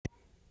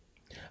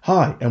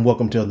Hi, and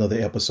welcome to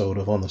another episode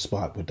of On the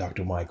Spot with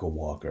Dr. Michael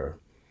Walker.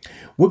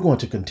 We're going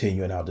to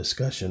continue in our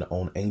discussion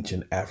on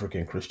ancient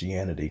African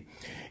Christianity.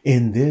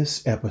 In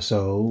this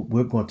episode,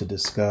 we're going to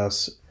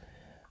discuss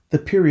the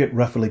period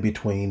roughly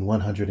between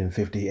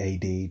 150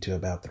 AD to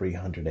about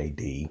 300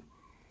 AD.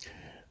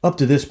 Up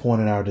to this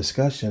point in our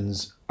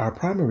discussions, our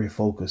primary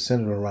focus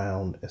centered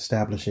around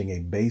establishing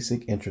a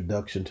basic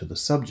introduction to the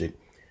subject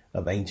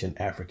of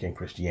ancient African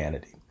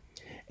Christianity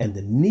and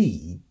the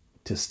need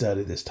to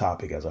study this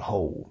topic as a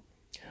whole.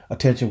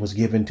 Attention was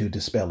given to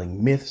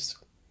dispelling myths,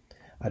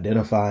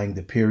 identifying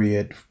the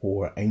period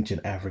for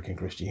ancient African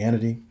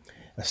Christianity,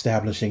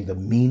 establishing the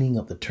meaning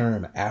of the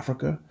term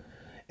Africa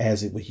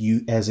as it was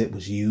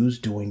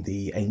used during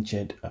the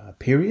ancient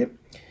period,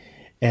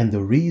 and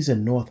the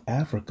reason North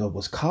Africa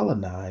was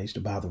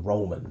colonized by the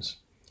Romans.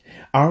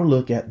 Our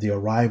look at the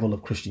arrival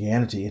of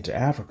Christianity into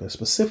Africa,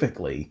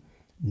 specifically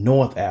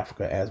North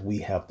Africa, as we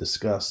have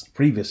discussed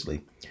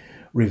previously,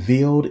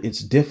 revealed it's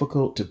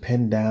difficult to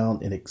pin down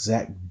an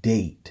exact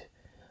date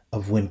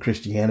of when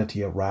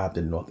Christianity arrived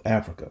in North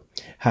Africa.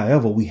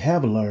 However, we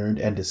have learned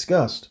and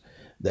discussed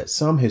that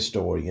some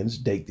historians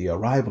date the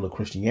arrival of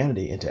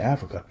Christianity into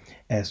Africa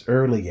as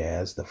early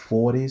as the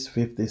 40s,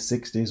 50s,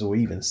 60s, or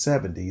even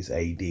 70s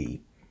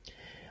AD.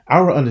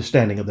 Our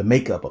understanding of the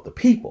makeup of the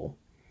people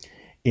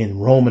in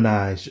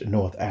Romanized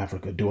North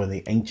Africa during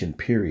the ancient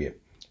period,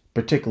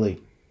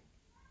 particularly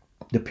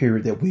the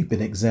period that we've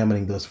been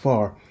examining thus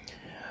far,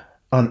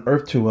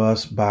 unearthed to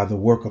us by the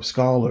work of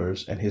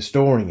scholars and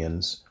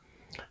historians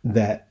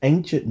that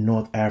ancient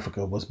North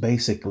Africa was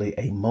basically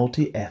a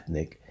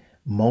multi-ethnic,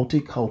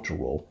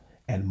 multicultural,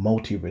 and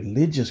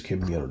multi-religious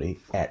community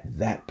at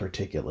that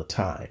particular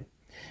time.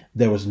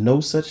 There was no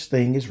such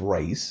thing as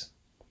race.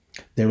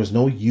 There was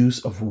no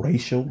use of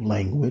racial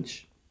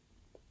language.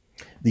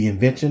 The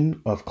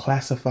invention of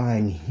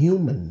classifying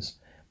humans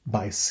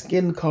by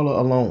skin color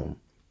alone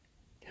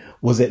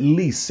was at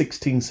least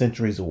 16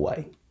 centuries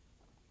away.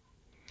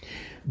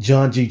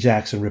 John G.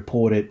 Jackson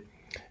reported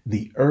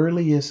the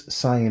earliest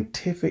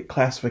scientific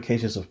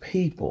classifications of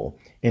people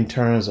in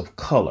terms of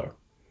color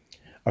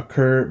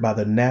occurred by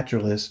the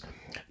naturalist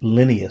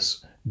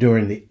Linnaeus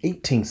during the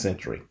 18th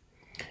century.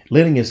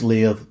 Linnaeus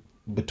lived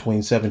between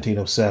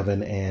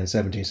 1707 and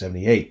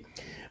 1778,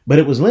 but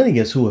it was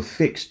Linnaeus who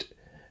affixed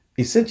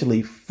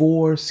essentially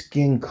four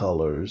skin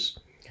colors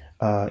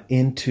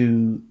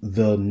into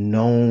the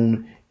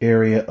known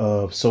area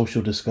of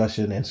social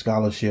discussion and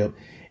scholarship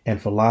and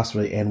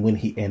philosophy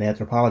and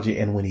anthropology.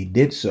 And when he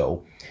did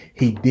so,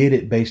 he did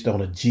it based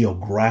on a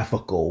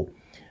geographical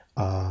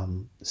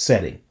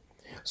setting.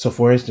 So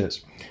for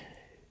instance,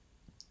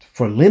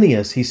 for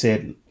Linnaeus, he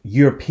said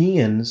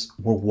Europeans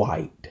were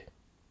white.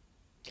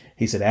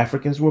 He said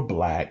Africans were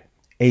black,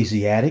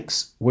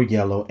 Asiatics were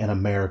yellow, and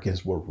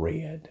Americans were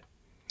red.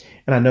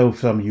 And I know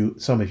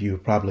some of you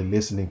probably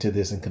listening to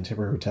this in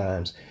contemporary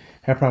times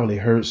have probably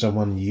heard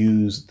someone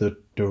use the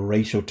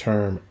racial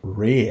term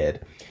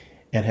red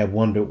and have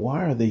wondered,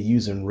 why are they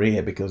using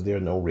red? Because there are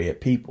no red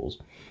peoples.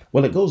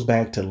 Well, it goes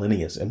back to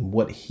Linnaeus and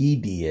what he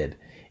did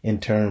in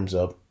terms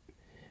of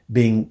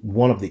being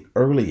one of the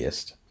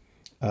earliest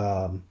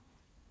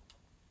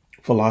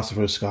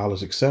philosophers,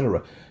 scholars,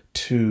 etc.,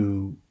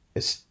 to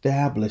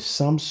establish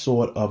some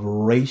sort of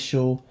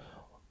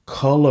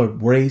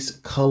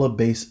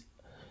color-based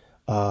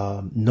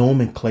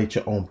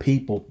nomenclature on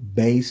people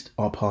based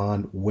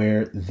upon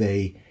where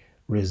they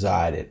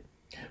resided.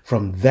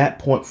 From that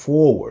point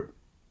forward,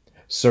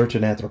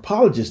 certain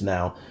anthropologists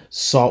now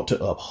sought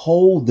to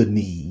uphold the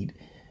need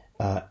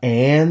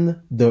and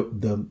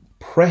the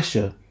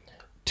pressure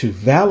to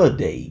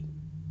validate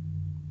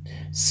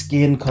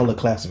skin color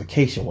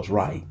classification was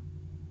right.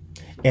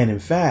 And in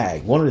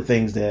fact, one of the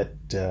things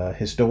that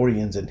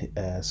historians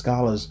and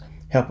scholars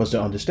help us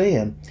to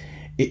understand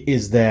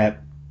is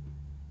that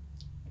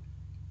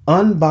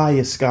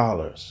unbiased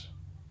scholars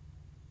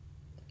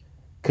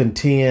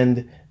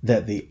contend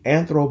that the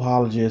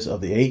anthropologists of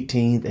the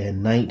 18th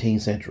and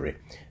 19th century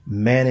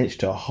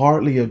managed to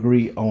hardly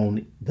agree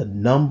on the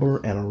number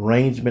and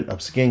arrangement of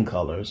skin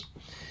colors,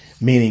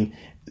 meaning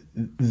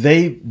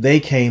they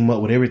came up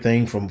with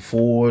everything from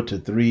 4 to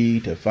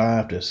 3 to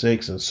 5 to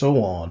 6 and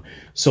so on.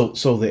 So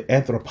the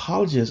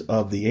anthropologists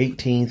of the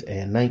 18th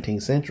and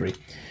 19th century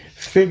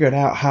figured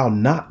out how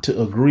not to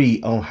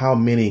agree on how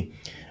many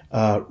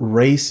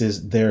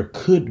races there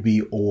could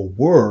be or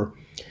were.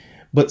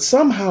 But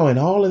somehow in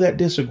all of that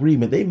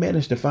disagreement, they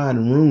managed to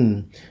find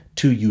room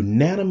to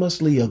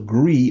unanimously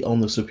agree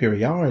on the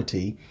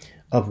superiority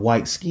of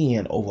white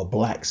skin over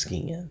black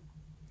skin.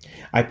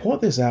 I point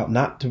this out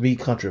not to be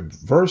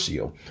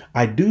controversial.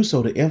 I do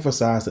so to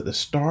emphasize that the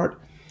start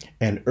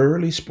and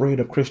early spread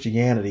of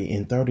Christianity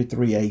in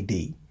 33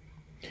 AD,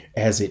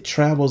 as it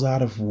travels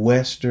out of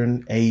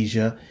Western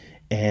Asia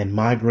and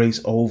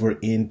migrates over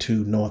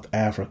into North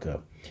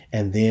Africa,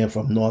 and then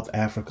from North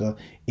Africa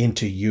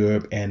into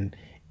Europe and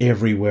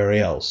everywhere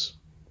else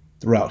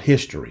throughout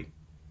history.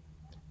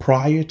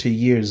 Prior to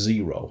year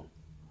zero,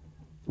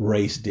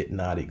 race did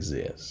not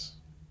exist.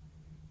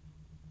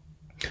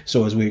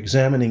 So as we're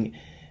examining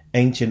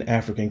ancient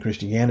African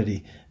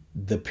Christianity,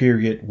 the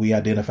period we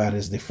identified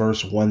as the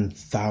first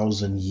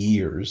 1,000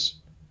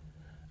 years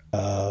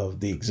of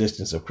the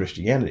existence of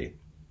Christianity,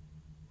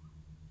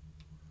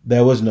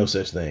 there was no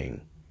such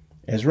thing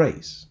as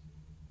race.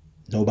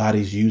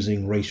 Nobody's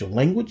using racial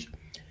language.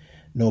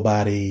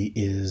 Nobody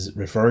is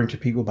referring to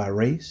people by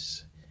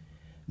race.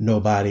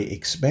 Nobody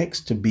expects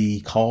to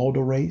be called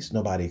a race.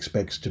 Nobody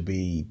expects to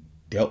be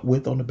dealt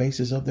with on the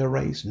basis of their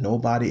race.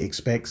 Nobody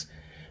expects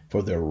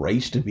for their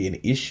race to be an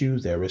issue.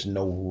 There is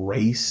no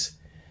race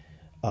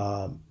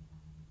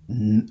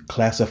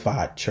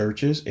classified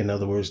churches. In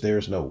other words,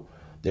 there's no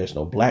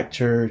black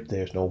church,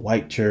 there's no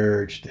white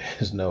church,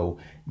 there's no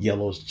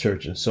yellow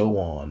church, and so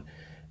on.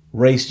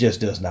 Race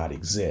just does not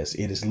exist.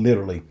 It is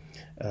literally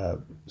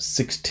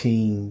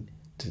 16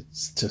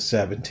 to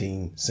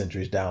 17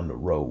 centuries down the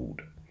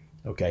road.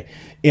 Okay.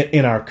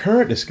 In our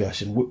current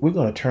discussion, we're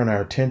going to turn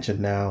our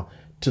attention now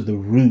to the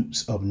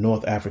roots of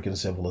North African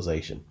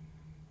civilization.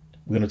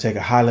 We're going to take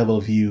a high level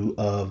view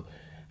of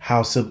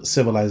how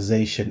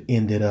civilization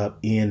ended up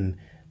in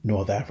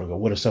North Africa.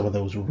 What are some of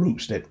those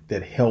roots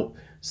that help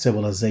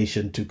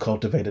civilization to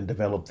cultivate and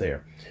develop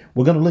there?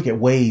 We're going to look at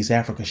ways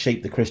Africa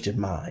shaped the Christian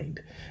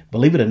mind.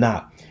 Believe it or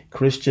not,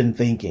 Christian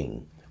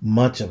thinking,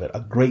 much of it,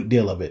 a great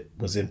deal of it,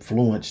 was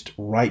influenced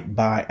right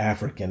by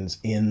Africans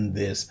in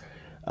this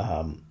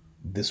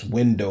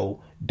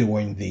window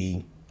during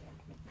the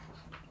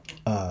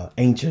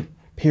ancient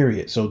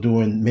period. So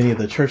during many of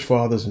the church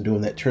fathers and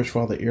during that church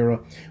father era,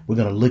 we're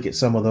going to look at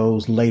some of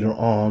those later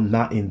on,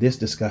 not in this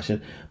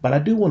discussion, but I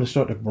do want to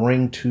start to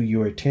bring to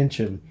your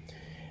attention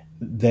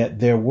that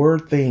there were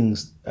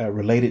things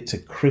related to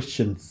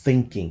Christian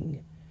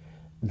thinking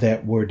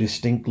that were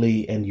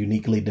distinctly and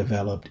uniquely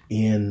developed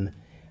in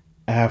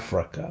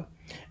Africa.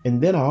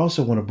 And then I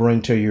also want to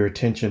bring to your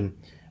attention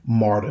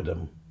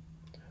martyrdom.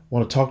 I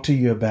want to talk to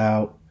you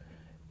about,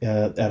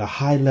 at a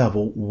high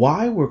level,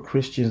 why were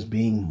Christians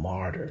being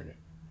martyred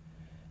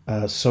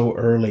so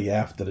early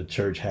after the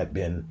church had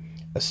been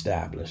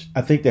established?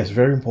 I think that's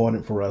very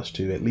important for us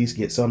to at least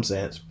get some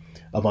sense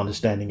of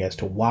understanding as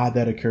to why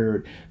that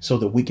occurred, so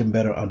that we can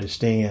better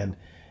understand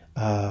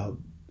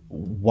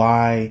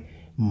why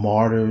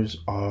martyrs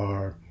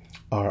are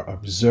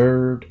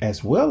observed,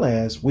 as well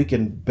as we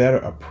can better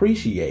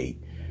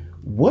appreciate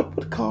what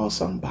would cause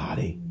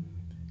somebody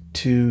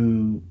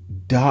to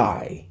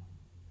die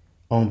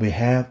on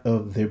behalf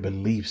of their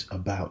beliefs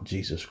about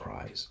Jesus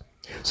Christ.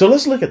 So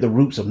let's look at the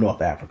roots of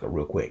North Africa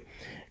real quick,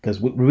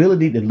 because we really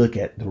need to look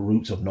at the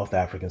roots of North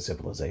African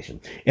civilization.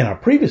 In our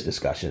previous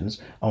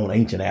discussions on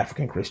ancient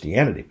African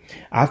Christianity,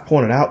 I've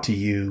pointed out to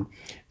you,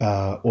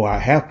 or I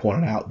have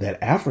pointed out,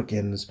 that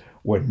Africans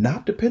were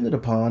not dependent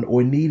upon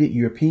or needed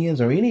Europeans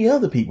or any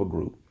other people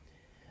group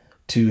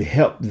to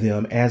help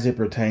them as it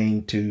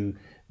pertained to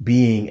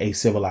being a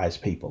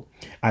civilized people.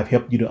 I've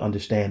helped you to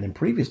understand in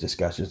previous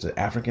discussions that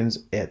Africans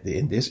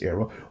in this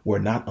era were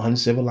not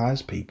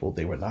uncivilized people.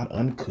 They were not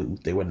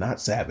uncouth. They were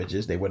not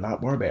savages. They were not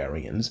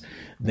barbarians.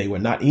 They were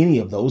not any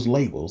of those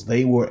labels.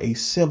 They were a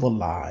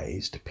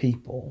civilized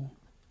people.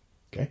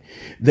 Okay.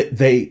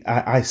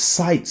 I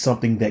cite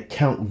something that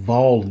Count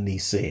Volney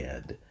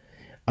said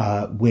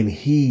when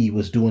he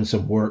was doing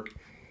some work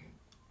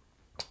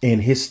in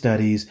his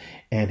studies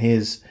and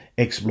his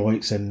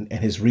exploits and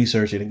his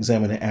research and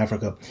examining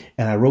Africa.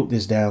 And I wrote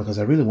this down because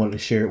I really wanted to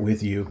share it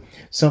with you.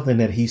 Something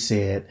that he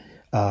said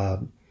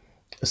about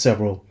a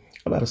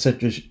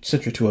century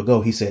or two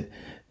ago. He said,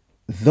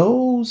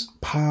 "Those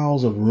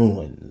piles of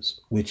ruins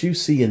which you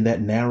see in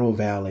that narrow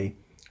valley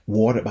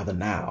watered by the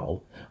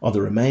Nile are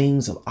the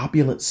remains of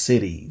opulent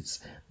cities,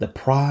 the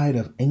pride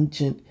of the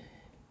ancient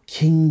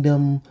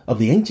kingdom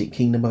of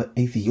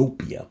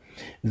Ethiopia.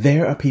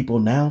 There are people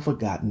now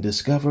forgotten,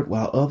 discovered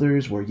while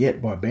others were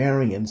yet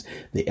barbarians,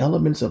 the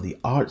elements of the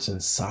arts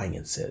and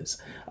sciences,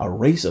 a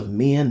race of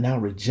men now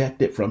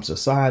rejected from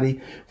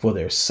society for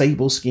their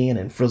sable skin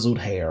and frizzled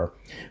hair,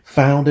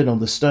 founded on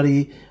the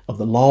study of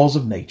the laws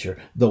of nature,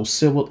 those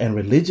civil and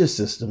religious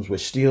systems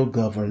which still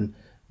govern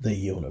the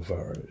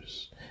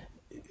universe."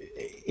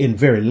 In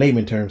very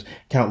layman terms,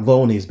 Count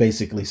Volney is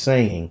basically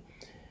saying,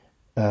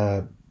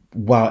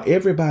 while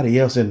everybody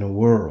else in the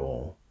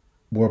world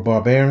were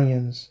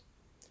barbarians,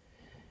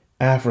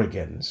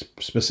 Africans,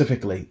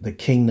 specifically the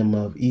kingdom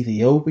of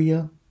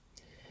Ethiopia,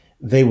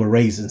 they were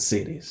raising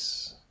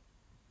cities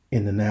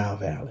in the Nile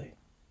Valley.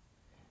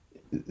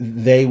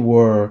 They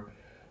were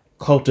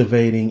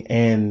cultivating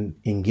and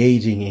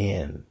engaging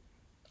in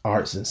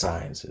arts and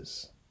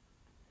sciences.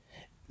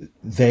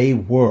 They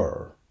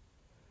were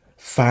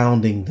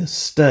founding the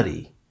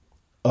study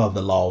of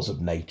the laws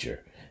of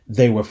nature.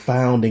 They were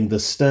founding the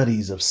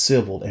studies of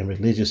civil and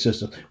religious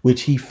systems,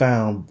 which he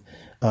found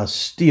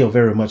still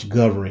very much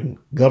governing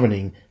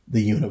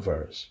the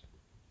universe.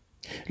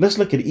 Let's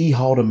look at E.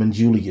 Haldeman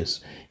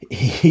Julius.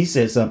 He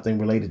said something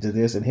related to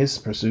this in his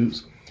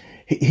pursuits.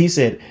 He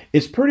said,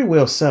 "It's pretty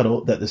well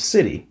settled that the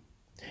city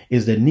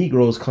is the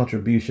Negro's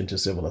contribution to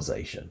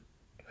civilization,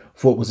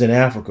 for it was in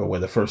Africa where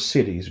the first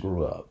cities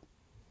grew up."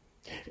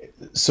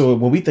 So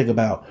when we think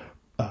about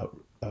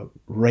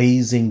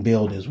raising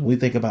buildings, when we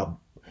think about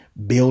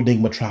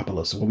building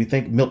metropolis, when we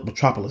think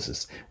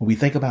metropolises, when we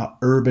think about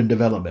urban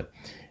development,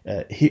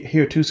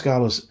 here are two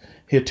scholars,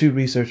 here are two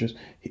researchers,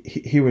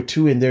 here were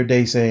two in their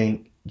day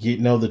saying,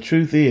 the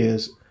truth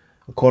is,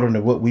 according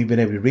to what we've been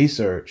able to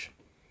research,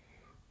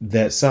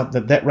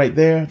 that right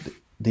there,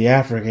 the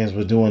Africans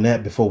were doing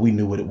that before we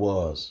knew what it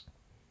was.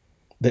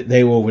 That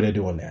they were over there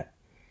doing that.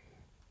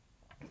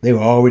 They were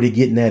already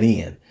getting that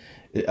in.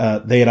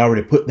 They had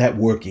already put that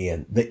work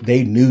in.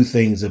 They knew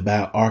things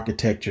about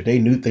architecture. They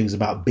knew things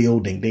about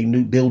building. They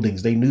knew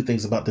buildings. They knew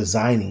things about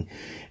designing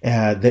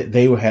that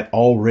they had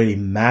already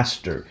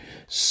mastered.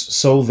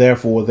 So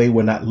therefore, they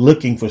were not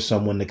looking for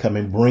someone to come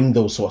and bring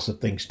those sorts of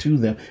things to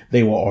them.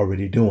 They were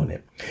already doing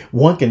it.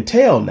 One can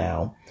tell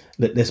now.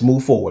 Let's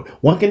move forward.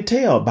 One can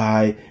tell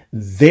by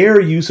their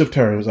use of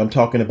terms. I'm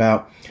talking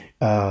about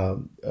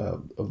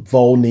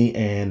Volney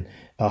and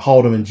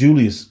Haldeman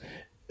Julius,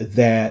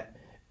 that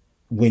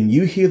when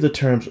you hear the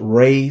terms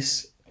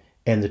race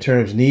and the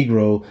terms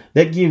Negro,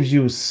 that gives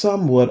you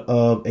somewhat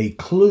of a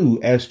clue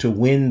as to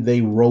when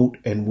they wrote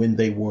and when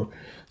they were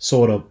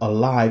sort of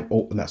alive,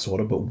 or not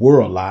sort of, but were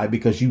alive,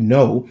 because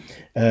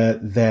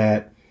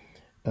that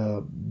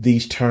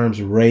these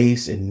terms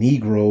race and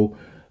Negro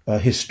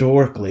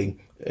historically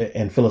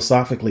and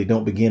philosophically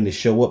don't begin to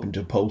show up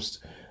until post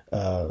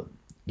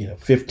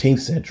 15th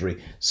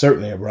century,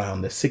 certainly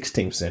around the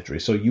 16th century.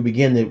 So you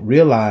begin to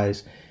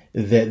realize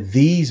that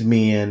these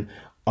men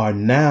are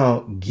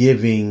now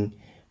giving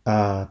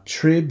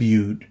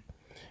tribute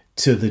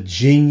to the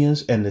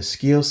genius and the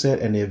skill set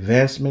and the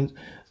advancement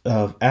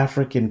of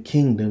African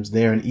kingdoms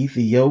there in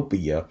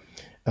Ethiopia,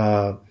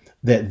 that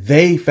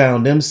they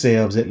found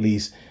themselves at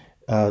least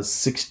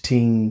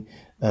 16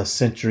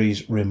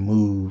 centuries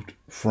removed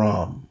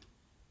from.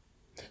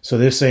 So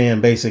they're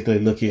saying basically,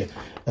 look here,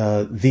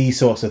 these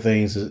sorts of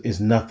things is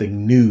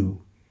nothing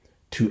new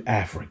to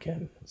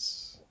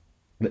Africans.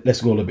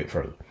 Let's go a little bit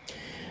further,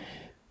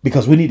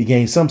 because we need to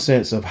gain some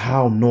sense of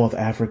how North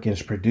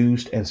Africans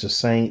produced and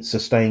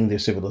sustained their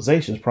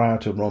civilizations prior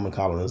to Roman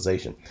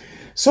colonization.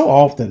 So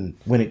often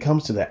when it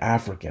comes to the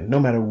African, no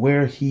matter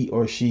where he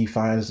or she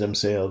finds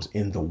themselves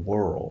in the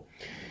world,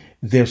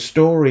 their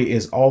story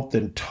is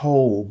often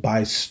told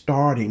by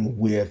starting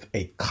with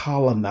a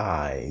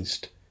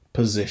colonized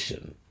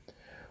position.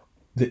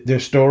 Their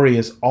story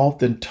is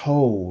often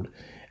told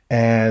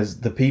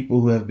as the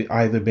people who have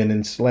either been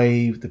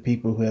enslaved, the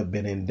people who have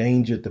been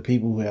endangered, the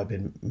people who have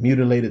been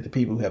mutilated, the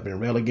people who have been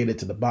relegated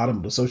to the bottom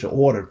of the social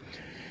order.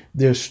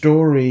 Their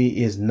story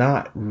is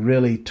not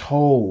really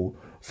told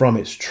from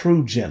its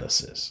true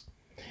genesis.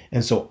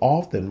 And so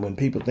often when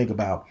people think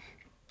about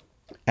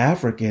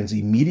Africans,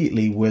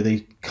 immediately where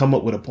they come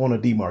up with a point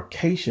of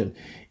demarcation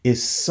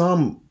is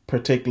some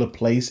particular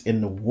place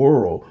in the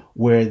world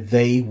where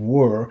they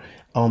were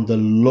on the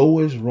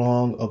lowest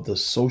rung of the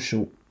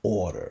social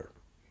order.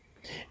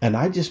 And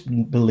I just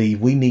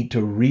believe we need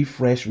to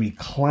refresh,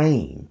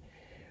 reclaim,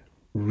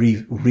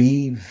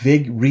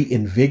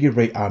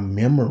 reinvigorate our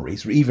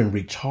memories, or even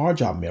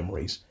recharge our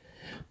memories,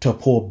 to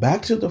pull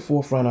back to the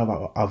forefront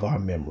of our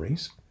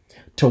memories,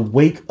 to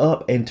wake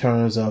up in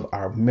terms of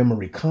our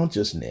memory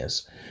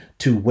consciousness,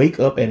 to wake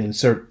up and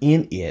insert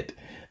in it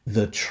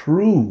the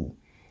true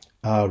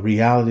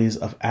realities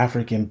of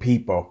African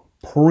people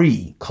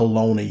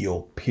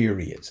pre-colonial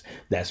periods.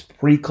 That's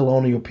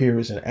pre-colonial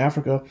periods in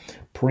Africa,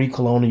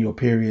 pre-colonial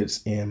periods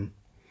in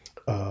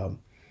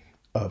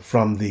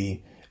from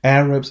the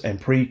Arabs, and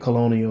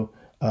pre-colonial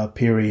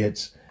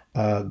periods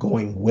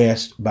going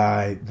west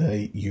by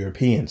the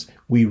Europeans.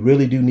 We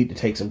really do need to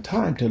take some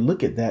time to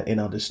look at that and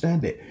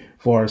understand it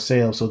for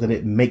ourselves, so that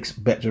it makes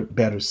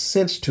better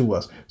sense to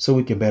us, so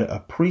we can better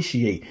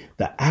appreciate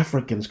the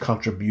Africans'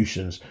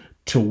 contributions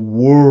to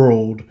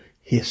world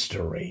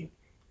history.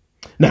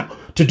 Now,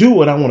 to do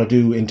what I want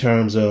to do in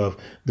terms of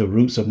the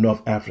roots of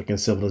North African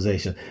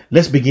civilization,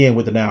 let's begin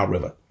with the Nile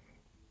River.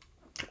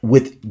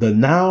 With the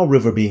Nile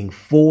River being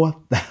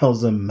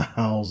 4,000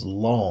 miles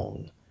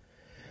long,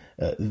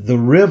 the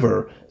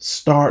river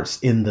starts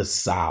in the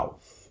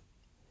south.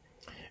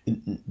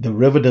 The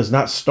river does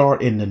not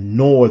start in the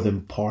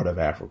northern part of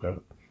Africa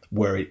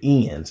where it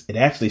ends. It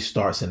actually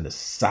starts in the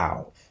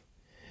south.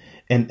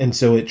 And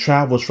so it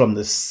travels from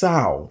the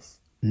south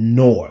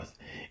north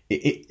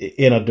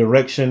in a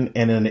direction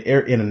and in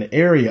an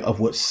area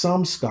of what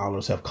some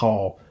scholars have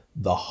called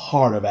the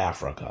heart of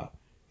Africa.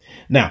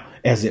 Now,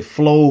 as it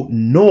flowed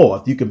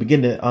north, you can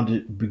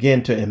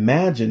begin to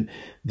imagine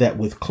that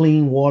with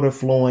clean water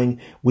flowing,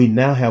 we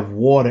now have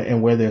water,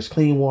 and where there's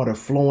clean water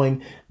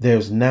flowing,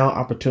 there's now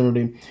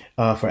opportunity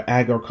for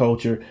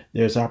agriculture.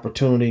 There's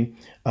opportunity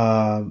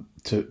to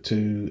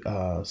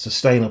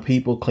sustain a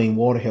people. Clean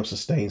water helps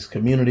sustain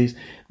communities.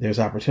 There's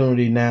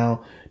opportunity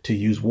now to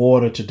use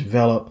water to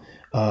develop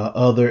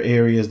other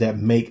areas that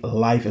make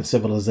life and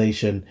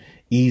civilization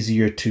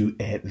easier to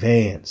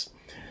advance.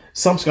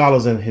 Some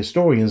scholars and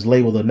historians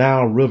label the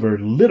Nile River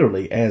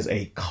literally as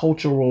a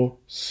cultural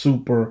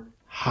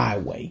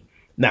superhighway.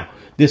 Now,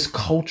 this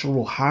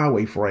cultural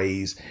highway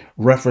phrase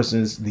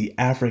references the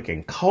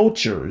African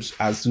cultures,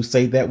 as to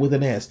say that with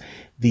an S,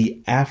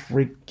 the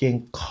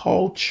African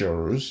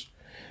cultures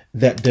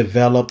that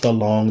developed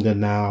along the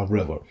Nile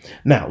River.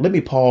 Now, let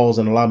me pause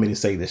and allow me to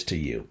say this to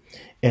you.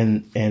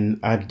 And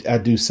I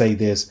do say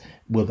this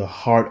with a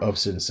heart of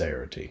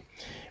sincerity.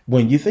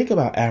 When you think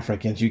about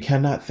Africans, you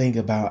cannot think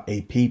about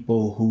a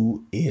people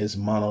who is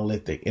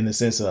monolithic in the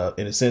sense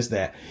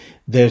that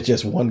there's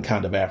just one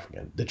kind of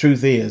African. The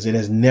truth is, it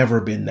has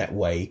never been that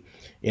way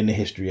in the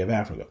history of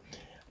Africa.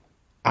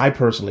 I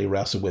personally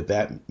wrestled with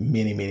that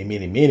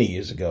many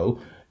years ago.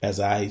 As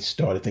I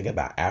started thinking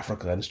about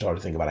Africa and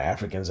started thinking about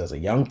Africans as a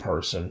young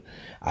person,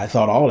 I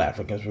thought all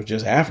Africans were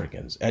just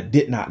Africans. I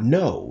did not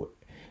know,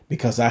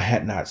 because I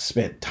had not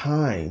spent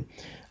time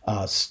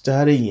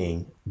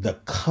studying the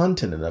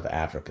continent of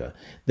Africa,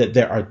 that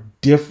there are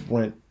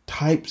different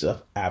types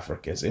of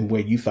Africans, and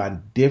where you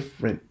find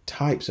different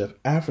types of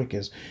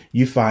Africans,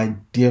 you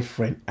find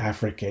different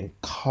African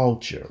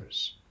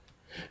cultures.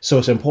 So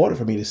it's important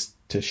for me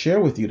to share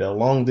with you that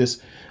along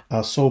this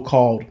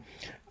so-called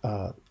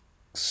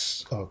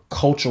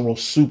cultural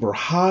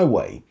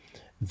superhighway,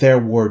 there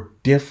were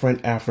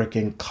different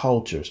African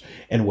cultures.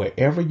 And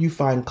wherever you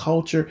find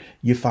culture,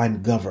 you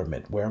find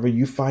government. Wherever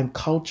you find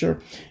culture,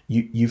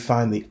 you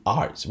find the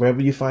arts.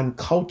 Wherever you find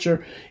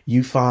culture,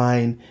 you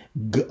find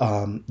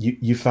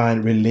you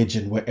find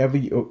religion. Wherever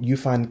you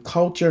find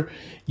culture,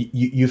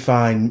 you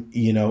find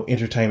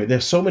entertainment.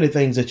 There's so many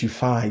things that you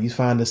find. You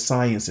find the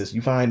sciences.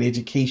 You find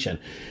education.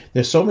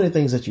 There's so many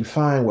things that you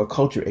find where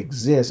culture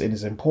exists. And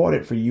it's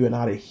important for you and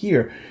I to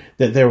hear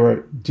that there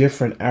were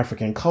different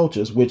African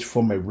cultures, which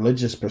from a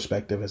religious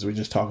perspective, as we're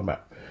just talking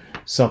about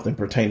something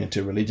pertaining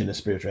to religion and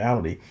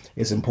spirituality,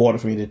 it's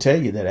important for me to tell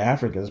you that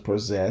Africans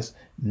possess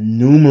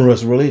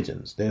numerous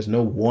religions. There's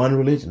no one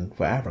religion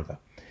for Africa.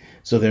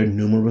 So there are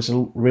numerous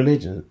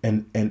religions.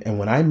 And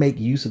when I make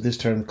use of this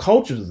term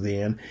cultures,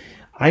 then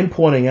I'm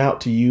pointing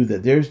out to you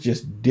that there's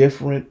just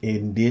different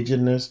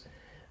indigenous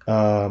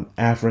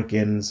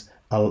Africans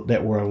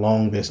that were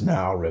along this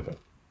Nile River.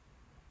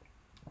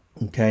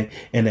 Okay.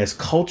 And as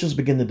cultures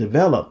begin to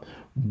develop,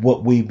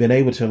 what we've been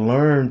able to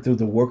learn through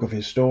the work of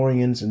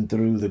historians and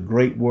through the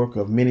great work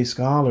of many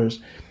scholars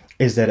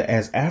is that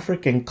as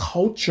African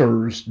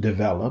cultures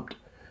developed,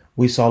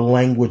 we saw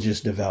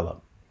languages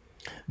develop.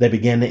 They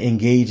began to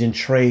engage in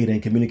trade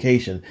and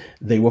communication.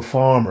 They were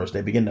farmers.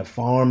 They began to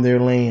farm their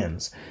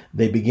lands.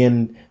 They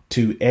began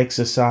to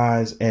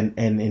exercise and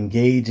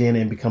engage in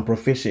and become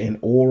proficient in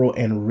oral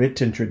and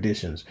written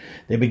traditions.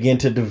 They began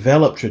to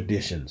develop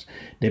traditions.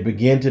 They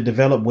began to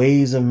develop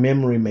ways of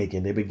memory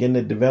making. They began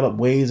to develop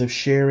ways of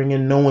sharing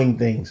and knowing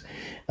things.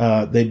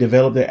 They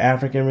developed their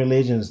African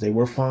religions. They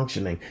were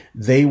functioning.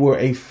 They were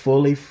a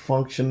fully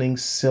functioning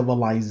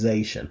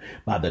civilization.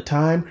 By the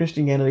time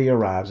Christianity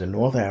arrives in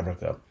North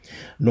Africa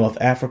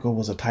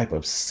was a type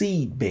of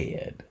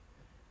seedbed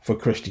for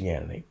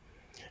Christianity.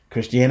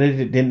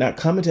 Christianity did not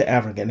come into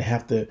Africa and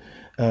have to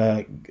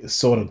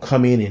sort of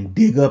come in and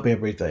dig up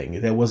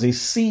everything. There was a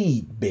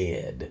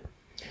seedbed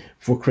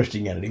for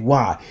Christianity.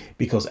 Why?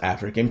 Because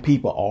African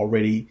people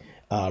already,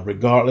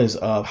 regardless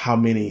of how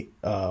many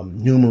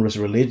numerous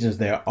religions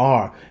there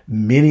are,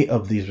 many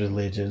of these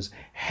religions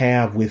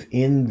have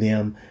within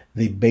them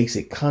the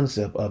basic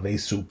concept of a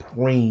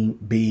supreme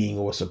being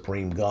or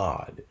supreme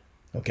God.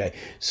 Okay,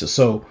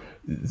 so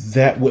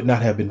that would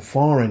not have been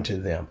foreign to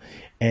them.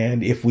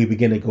 And if we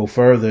begin to go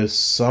further,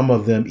 some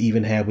of them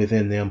even have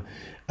within them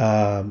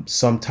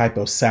some type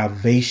of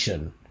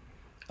salvation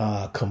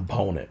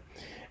component.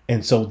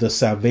 And so the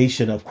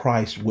salvation of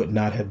Christ would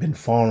not have been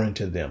foreign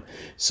to them.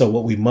 So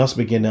what we must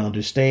begin to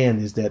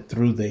understand is that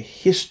through the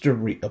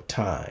history of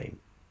time,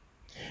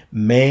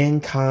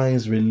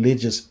 mankind's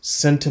religious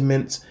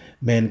sentiments,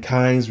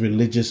 mankind's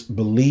religious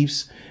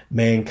beliefs,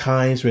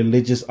 mankind's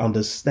religious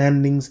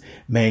understandings,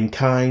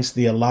 mankind's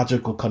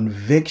theological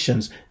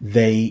convictions,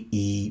 they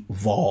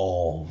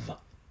evolve.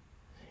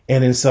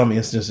 And in some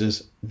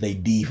instances, they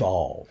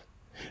devolve.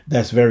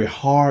 That's very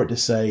hard to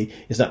say.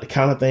 It's not the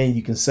kind of thing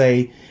you can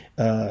say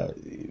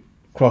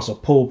across a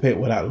pulpit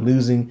without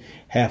losing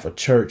half a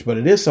church. But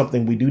it is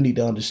something we do need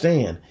to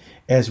understand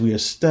as we are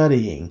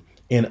studying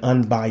in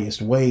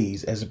unbiased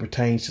ways as it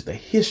pertains to the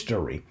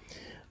history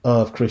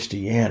of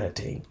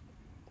Christianity.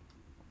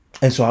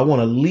 And so I want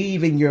to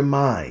leave in your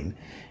mind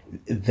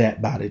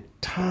that by the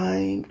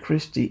time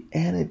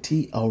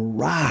Christianity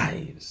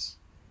arrives,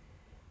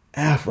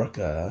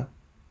 Africa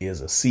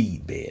is a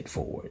seedbed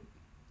for it.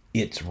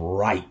 It's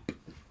ripe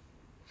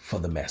for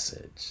the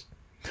message.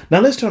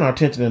 Now let's turn our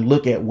attention and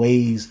look at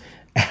ways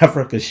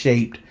Africa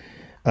shaped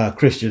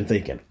Christian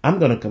thinking. I'm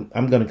going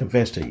to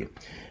confess to you,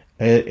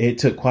 it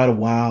took quite a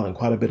while and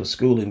quite a bit of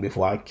schooling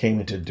before I came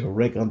into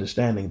direct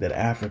understanding that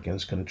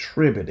Africans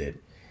contributed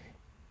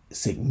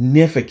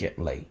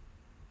significantly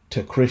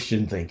to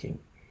Christian thinking.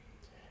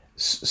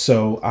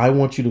 So I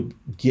want you to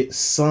get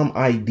some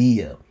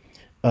idea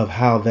of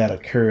how that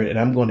occurred. And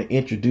I'm going to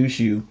introduce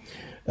you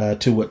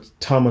to what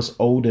Thomas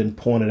Oden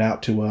pointed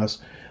out to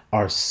us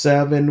are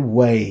 7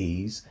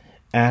 ways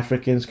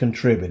Africans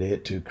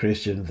contributed to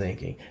Christian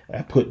thinking.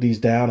 I put these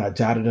down. I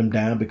jotted them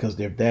down because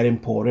they're that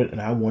important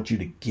and I want you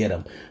to get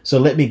them. So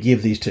let me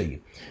give these to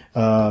you.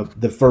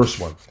 The first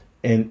one,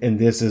 and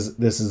this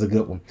is a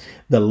good one.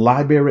 The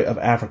Library of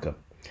Africa,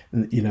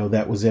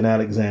 that was in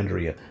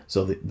Alexandria.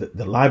 So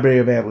the Library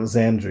of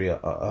Alexandria,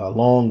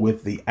 along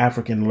with the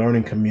African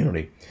Learning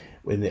Community.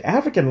 And the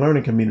African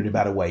Learning Community,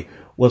 by the way,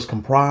 was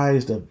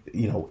comprised of,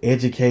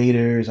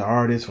 educators,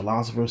 artists,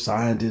 philosophers,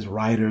 scientists,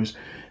 writers.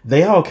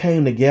 They all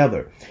came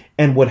together.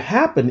 And what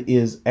happened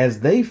is, as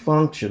they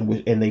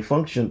functioned, and they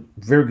functioned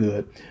very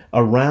good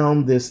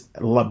around this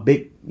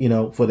big,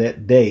 for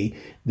that day,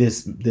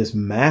 this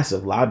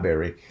massive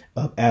library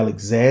of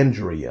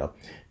Alexandria,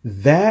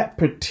 that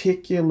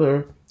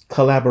particular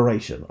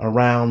collaboration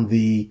around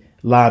the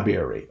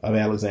Library of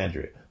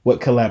Alexandria. What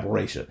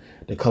collaboration?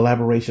 The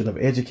collaboration of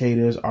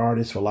educators,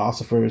 artists,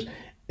 philosophers,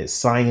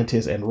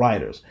 scientists, and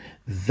writers.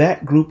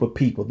 That group of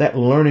people, that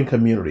learning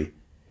community,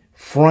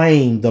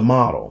 framed the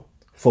model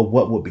for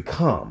what would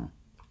become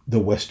the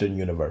Western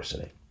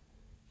University.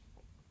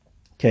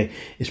 Okay,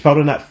 it's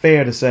probably not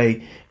fair to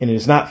say, and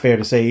it's not fair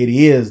to say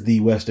it was the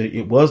Western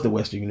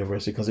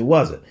University, because it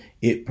wasn't.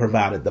 It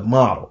provided the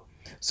model.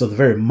 So the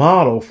very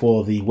model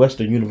for the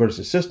Western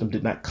University system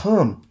did not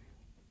come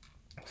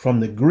from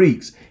the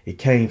Greeks. It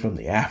came from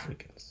the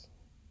Africans.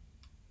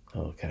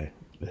 Okay,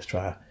 let's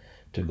try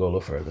to go a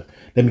little further.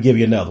 Let me give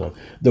you another one.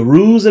 The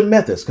rules and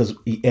methods, because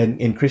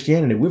in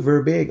Christianity, we're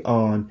very big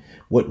on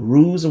what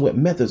rules and what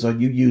methods are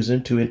you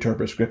using to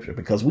interpret scripture,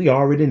 because we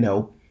already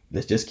know,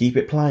 let's just keep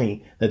it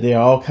plain, that there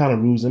are all kind of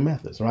rules and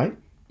methods, right?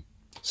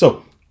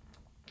 So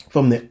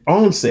from the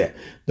onset,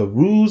 the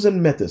rules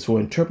and methods for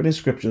interpreting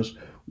scriptures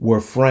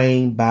were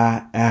framed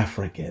by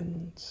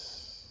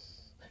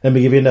Africans. Let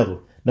me give you another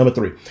one. Number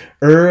 3,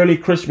 early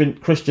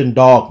Christian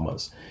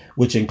dogmas,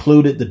 which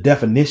included the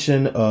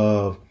definition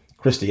of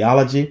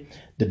Christology,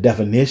 the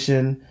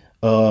definition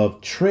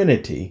of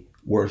Trinity,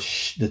 were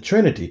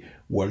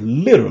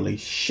literally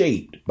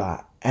shaped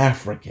by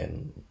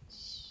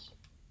Africans.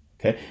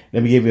 Okay,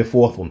 let me give you a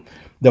fourth one.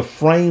 The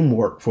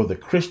framework for the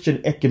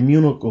Christian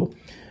ecumenical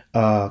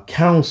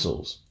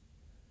councils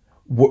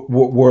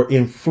were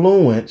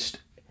influenced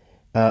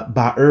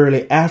by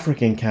early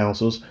African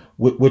councils,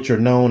 which are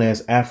known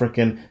as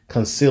African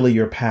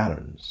conciliar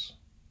patterns.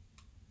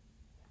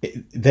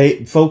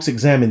 Folks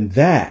examined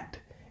that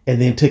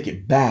and then took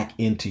it back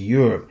into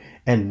Europe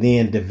and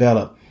then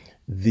developed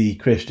the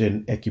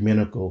Christian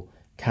ecumenical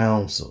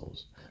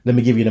councils. Let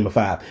me give you number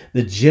 5.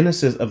 The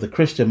genesis of the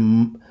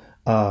Christian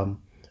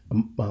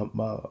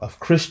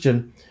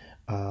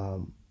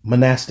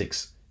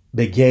monastics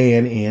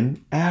began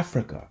in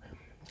Africa.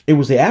 It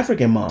was the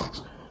African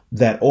monks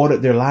that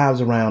ordered their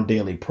lives around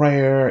daily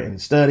prayer and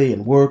study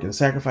and work and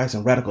sacrifice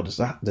and radical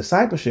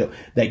discipleship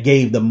that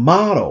gave the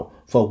model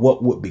for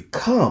what would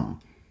become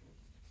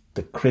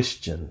the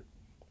Christian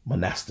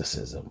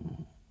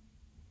monasticism.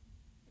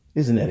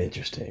 Isn't that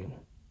interesting?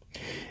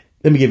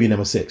 Let me give you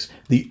number 6.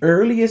 The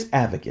earliest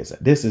advocates,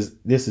 this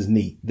is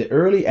neat. The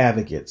early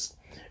advocates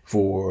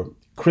for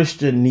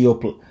Christian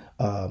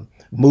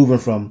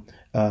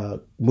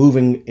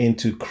moving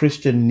into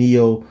Christian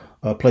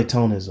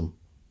Neoplatonism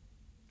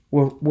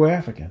were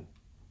African.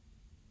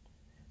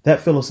 That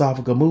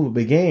philosophical movement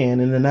began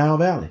in the Nile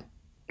Valley,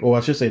 or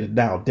I should say the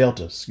Nile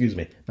Delta,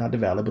 not the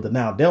valley, but the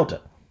Nile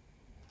Delta.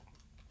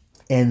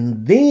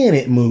 And then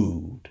it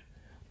moved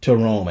to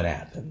Rome and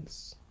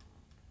Athens.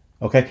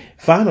 Okay.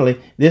 Finally,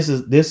 this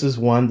is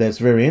one that's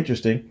very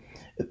interesting.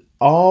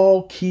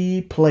 All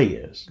key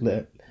players,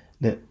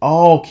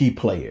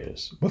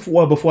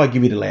 before I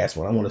give you the last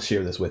one, I want to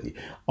share this with you.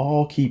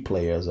 All key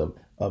players of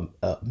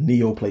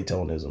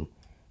Neoplatonism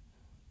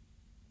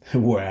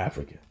were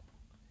African.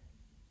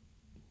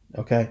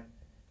 Okay.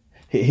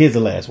 Here's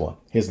the last one.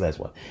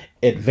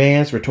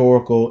 Advanced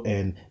rhetorical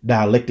and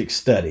dialectic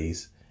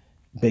studies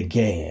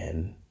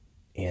began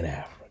in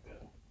Africa.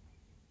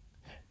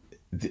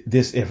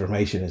 This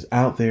information is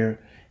out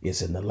there.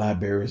 It's in the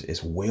libraries.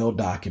 It's well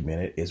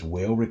documented. It's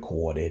well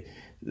recorded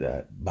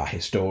by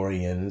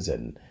historians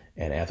and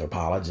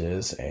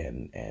anthropologists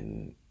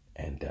and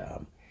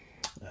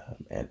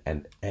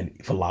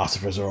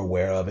philosophers are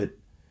aware of it.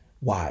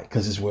 Why?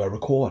 Because it's well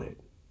recorded.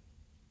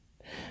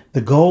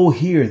 The goal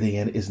here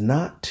then is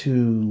not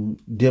to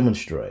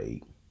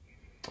demonstrate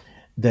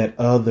that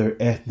other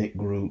ethnic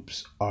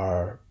groups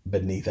are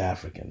beneath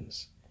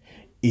Africans.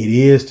 It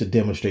is to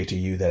demonstrate to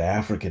you that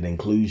African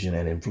inclusion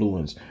and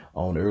influence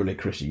on early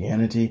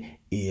Christianity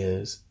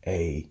is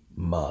a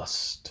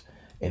must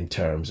in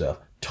terms of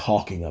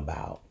talking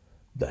about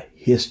the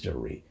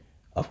history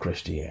of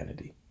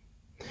Christianity.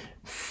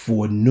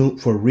 For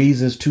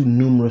reasons too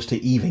numerous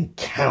to even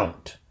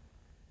count,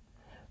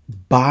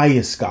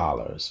 biased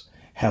scholars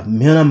have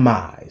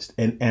minimized,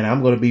 and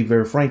I'm going to be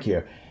very frank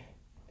here,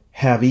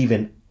 have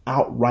even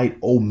outright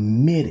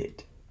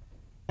omitted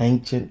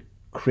ancient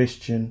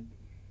Christian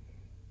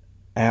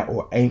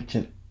or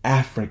ancient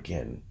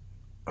African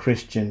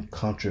Christian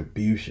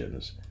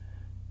contributions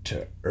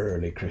to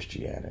early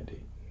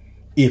Christianity.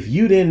 If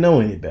you didn't know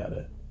any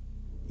better,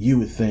 you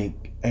would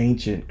think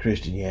ancient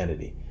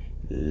Christianity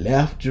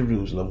left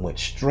Jerusalem, went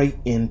straight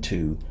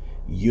into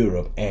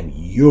Europe, and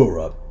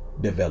Europe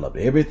developed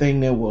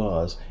everything there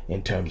was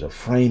in terms of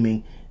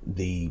framing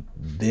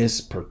this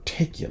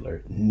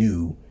particular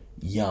new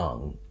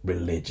young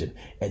religion.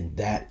 And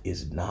that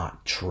is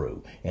not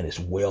true, and it's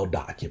well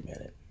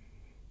documented.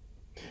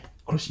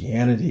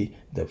 Christianity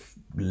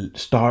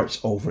starts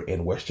over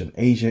in Western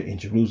Asia, in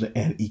Jerusalem,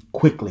 and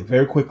quickly,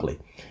 very quickly.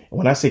 And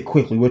when I say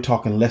quickly, we're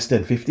talking less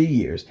than 50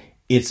 years.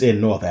 It's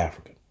in North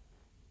Africa.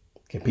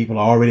 Okay, people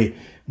are already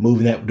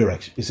moving that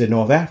direction. It's in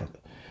North Africa.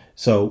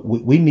 So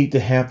we need to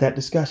have that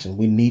discussion.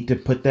 We need to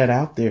put that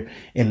out there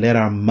and let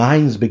our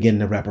minds begin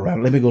to wrap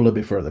around. Let me go a little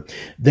bit further.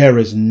 There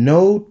is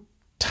no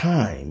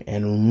time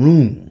and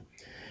room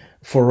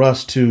for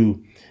us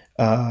to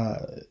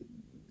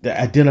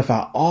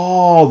identify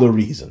all the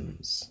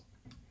reasons.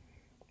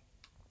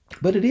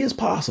 But it is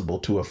possible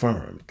to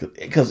affirm,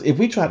 because if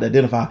we try to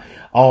identify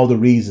all the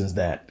reasons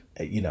that,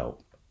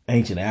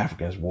 ancient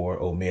Africans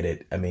were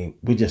omitted,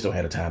 we just don't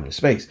have the time and the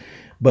space.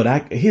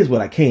 But here's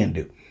what I can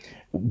do.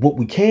 What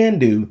we can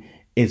do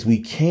is we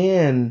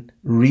can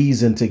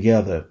reason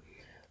together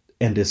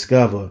and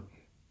discover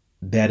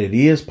that it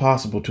is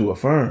possible to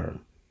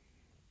affirm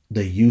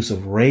the use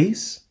of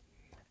race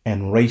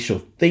and racial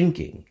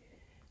thinking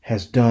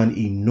has done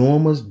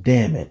enormous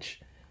damage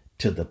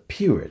to the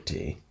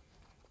purity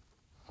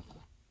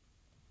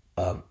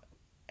of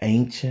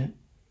ancient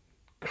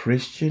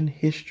Christian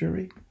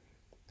history,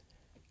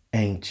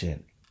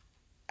 ancient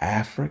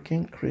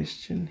African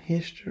Christian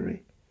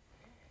history,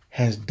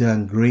 has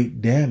done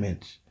great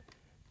damage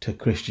to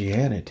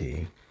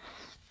Christianity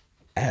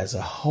as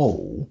a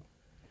whole,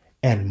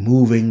 and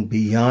moving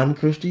beyond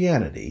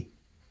Christianity,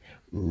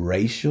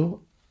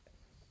 racial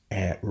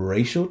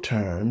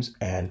terms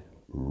and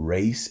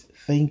race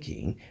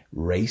thinking,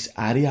 race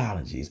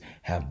ideologies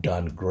have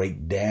done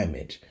great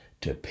damage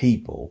to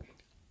people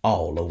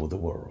all over the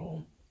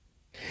world.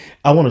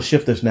 I want to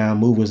shift this now,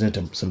 move us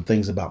into some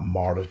things about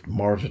my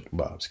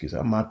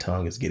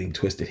tongue is getting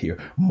twisted here.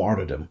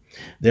 Martyrdom.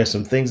 There's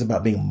some things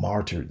about being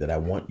martyred that I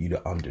want you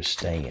to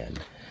understand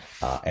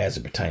as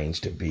it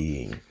pertains to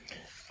being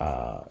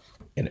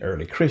an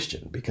early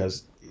Christian,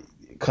 because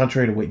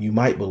contrary to what you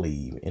might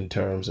believe in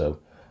terms of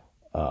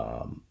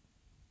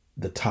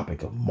the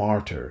topic of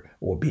martyr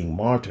or being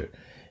martyred,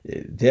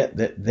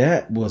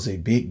 that was a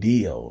big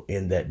deal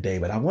in that day.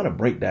 But I want to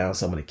break down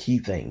some of the key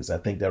things I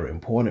think that are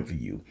important for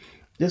you,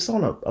 just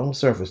on a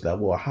surface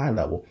level or a high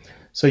level,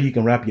 so you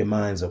can wrap your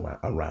minds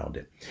around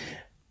it.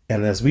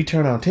 And as we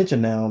turn our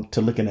attention now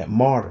to looking at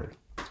martyr,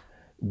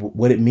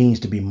 what it means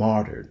to be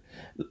martyred,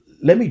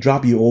 let me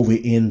drop you over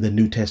in the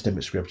New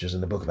Testament scriptures in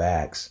the book of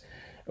Acts,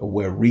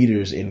 where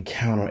readers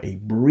encounter a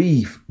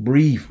brief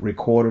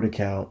recorded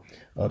account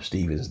of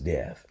Stephen's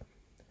death.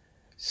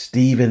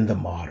 Stephen the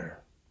martyr,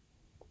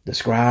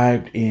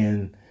 described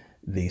in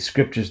the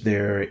scriptures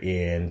there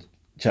in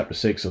chapter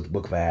 6 of the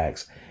book of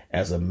Acts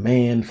as a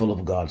man full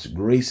of God's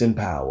grace and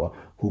power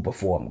who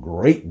performed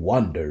great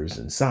wonders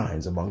and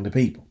signs among the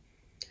people.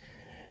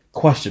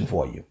 Question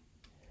for you.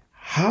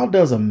 How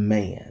does a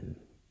man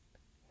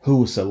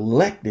who was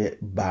selected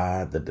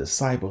by the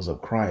disciples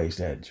of Christ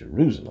at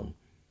Jerusalem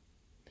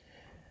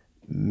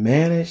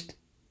managed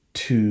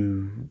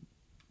to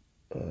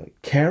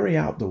carry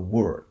out the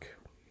work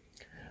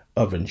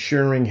of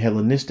ensuring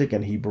Hellenistic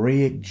and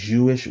Hebraic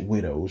Jewish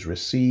widows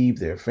receive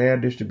their fair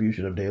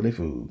distribution of daily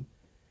food,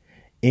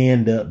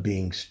 end up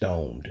being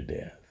stoned to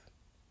death?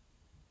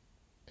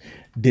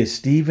 Did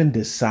Stephen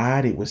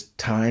decide it was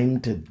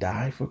time to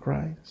die for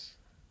Christ?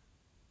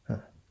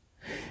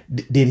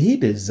 Did he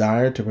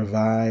desire to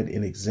provide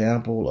an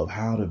example of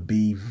how to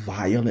be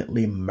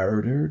violently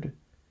murdered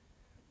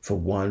for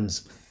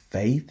one's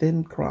faith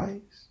in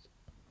Christ?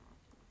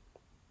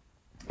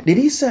 Did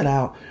he set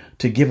out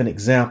to give an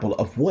example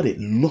of what it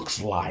looks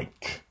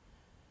like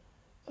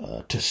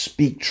to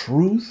speak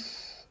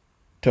truth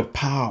to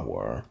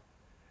power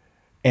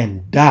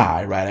and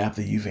die right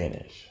after you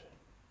finish?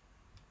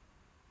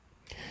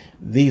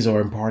 These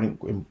are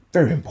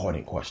very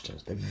important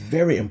questions. They're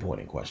very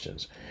important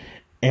questions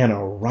and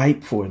are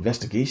ripe for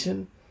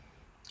investigation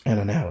and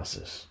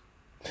analysis.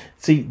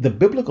 See, the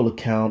biblical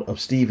account of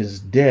Stephen's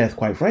death,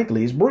 quite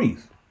frankly, is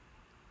brief.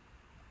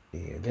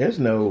 There's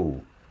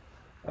no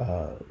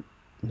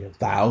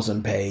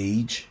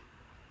 1,000-page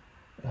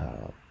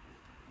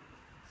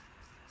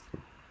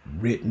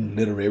written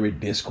literary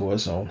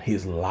discourse on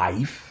his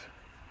life.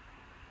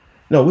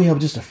 No, we have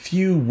just a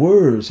few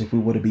words, if we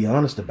were to be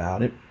honest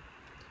about it,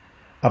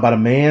 about a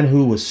man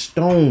who was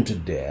stoned to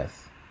death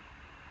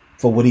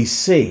for what he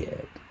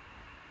said.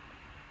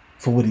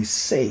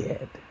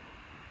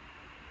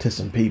 To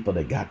some people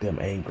that got them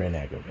angry and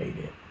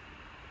aggravated.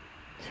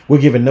 We're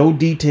given no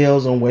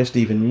details on where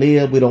Stephen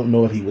lived. We don't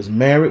know if he was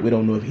married. We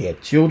don't know if he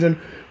had children.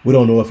 We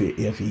don't know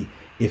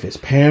if his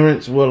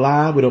parents were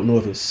alive. We don't know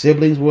if his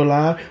siblings were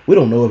alive. We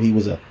don't know if he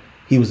was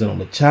an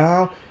only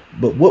child.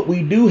 But what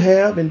we do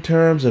have in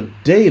terms of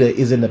data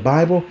is in the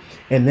Bible,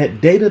 and that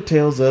data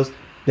tells us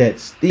that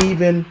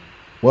Stephen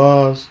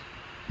was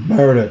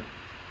murdered.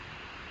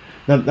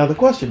 Now the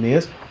question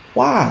is,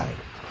 why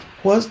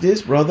was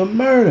this brother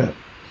murdered?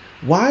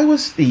 Why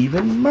was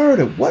Stephen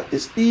murdered? What did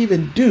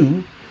Stephen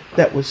do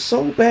that was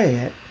so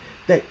bad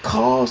that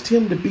caused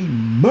him to be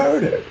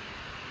murdered?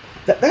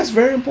 That's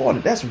very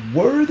important. That's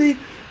worthy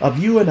of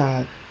you and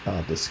I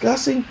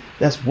discussing.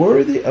 That's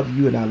worthy of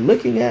you and I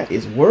looking at.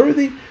 It's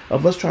worthy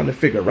of us trying to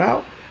figure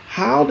out,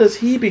 how does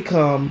he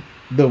become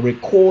the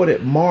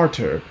recorded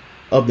martyr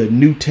of the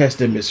New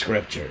Testament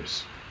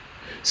scriptures?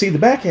 See, the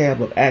back half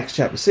of Acts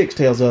chapter 6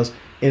 tells us,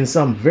 in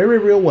some very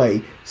real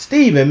way,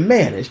 Stephen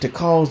managed to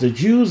cause the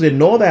Jews in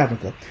North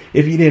Africa.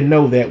 If you didn't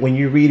know that, when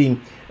you're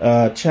reading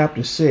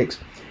chapter 6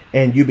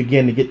 and you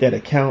begin to get that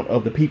account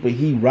of the people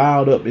he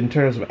riled up in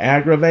terms of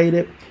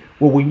aggravated,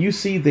 well, when you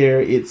see there,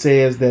 it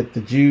says that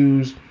the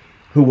Jews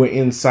who were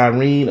in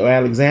Cyrene or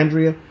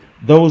Alexandria,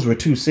 those were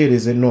two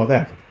cities in North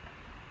Africa.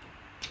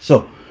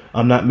 So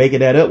I'm not making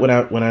that up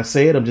when I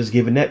say it. I'm just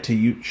giving that to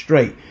you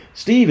straight.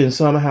 Stephen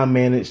somehow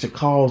managed to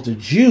cause the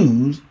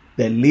Jews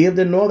that lived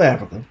in North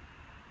Africa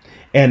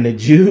and the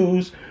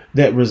Jews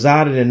that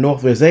resided in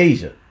Northwest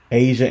Asia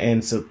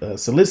and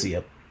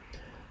Cilicia,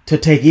 to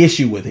take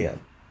issue with him.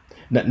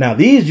 Now,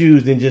 these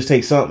Jews didn't just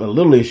take a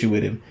little issue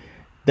with him.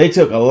 They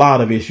took a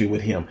lot of issue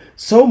with him.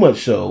 So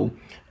much so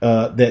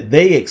that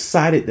they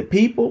excited the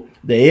people,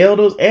 the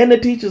elders, and the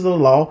teachers of the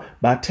law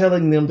by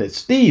telling them that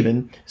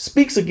Stephen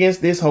speaks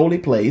against this holy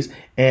place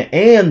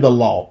and the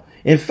law.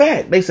 In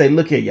fact, they say,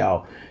 look here,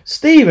 y'all.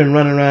 Stephen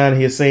running around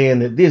here saying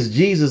that this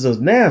Jesus of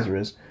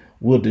Nazareth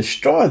will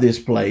destroy this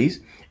place,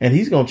 and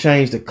he's going to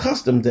change the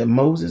customs that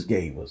Moses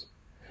gave us.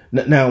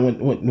 Now,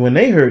 when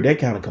they heard that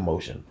kind of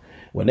commotion,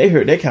 when they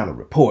heard that kind of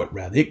report,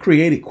 rather, it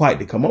created quite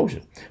the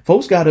commotion.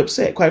 Folks got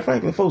upset. Quite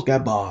frankly, folks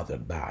got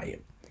bothered by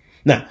it.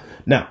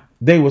 Now,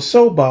 they were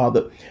so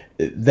bothered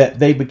that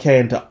they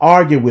began to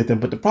argue with him.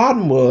 But the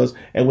problem was,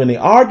 and when they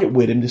argued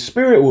with him, the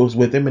Spirit was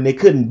with him, and they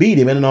couldn't beat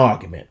him in an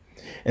argument.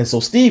 And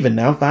so Stephen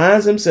now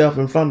finds himself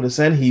in front of the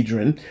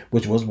Sanhedrin,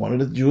 which was one of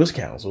the Jewish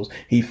councils.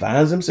 He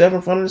finds himself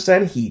in front of the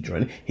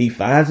Sanhedrin. He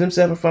finds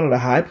himself in front of the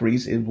high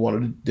priest in one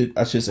of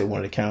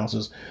the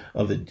councils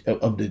of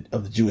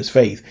the Jewish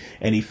faith.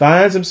 And he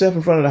finds himself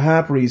in front of the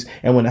high priest.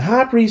 And when the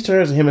high priest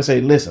turns to him and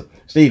says, listen,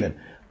 Stephen,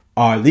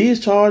 are these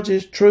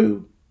charges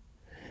true?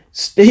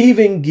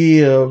 Stephen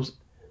gives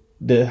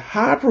the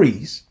high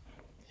priest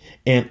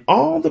and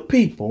all the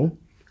people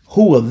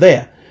who are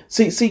there.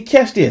 See,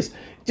 catch this.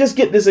 Just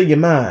get this in your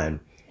mind.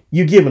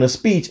 You're giving a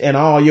speech and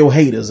all your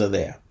haters are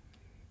there.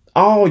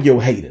 All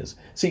your haters.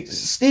 See,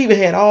 Stephen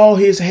had all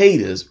his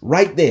haters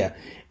right there.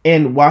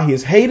 And while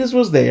his haters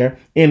was there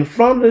in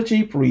front of the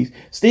chief priest,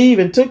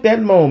 Stephen took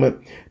that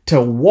moment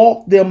to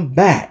walk them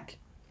back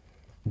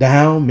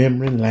down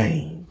memory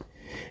lane.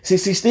 See,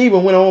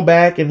 Stephen went on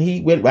back, and he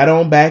went right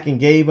on back and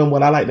gave them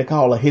what I like to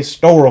call a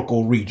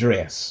historical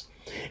redress.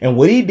 And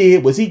what he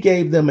did was he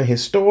gave them a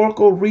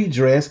historical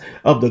redress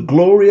of the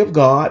glory of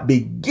God,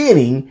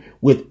 beginning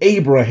with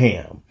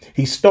Abraham.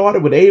 He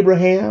started with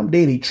Abraham,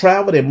 then he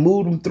traveled and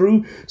moved them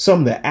through some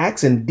of the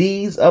acts and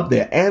deeds of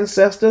their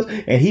ancestors.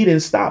 And he didn't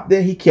stop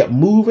there. He kept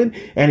moving,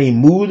 and he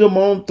moved them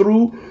on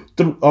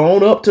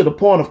on up to the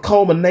point of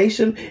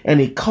culmination. And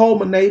he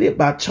culminated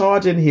by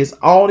charging his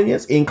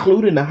audience,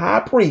 including the high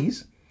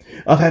priest,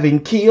 of having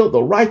killed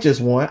the righteous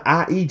one,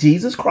 i.e.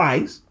 Jesus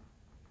Christ,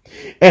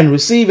 and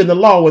receiving the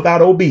law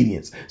without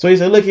obedience. So he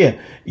said, look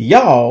here,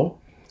 y'all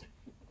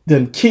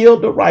done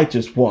killed the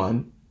righteous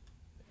one,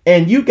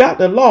 and you got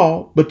the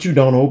law, but you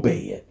don't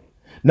obey it.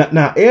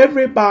 Now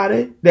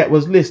everybody that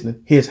was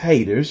listening, his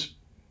haters,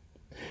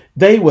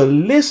 they were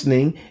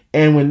listening.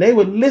 And when they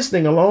were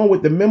listening along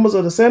with the members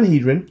of the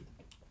Sanhedrin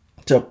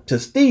to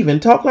Stephen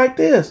talk like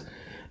this,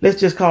 let's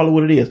just call it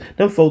what it is.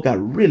 Them folk got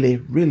really,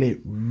 really,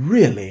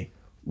 really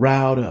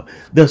riled up.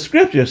 The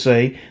scriptures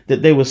say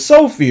that they were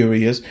so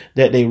furious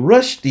that they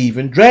rushed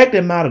Stephen, dragged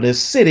him out of the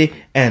city,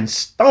 and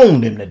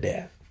stoned him to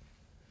death.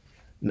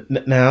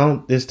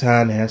 Now, this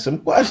time has some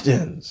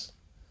questions.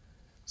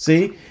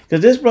 See,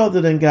 because this brother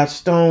then got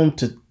stoned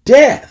to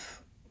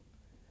death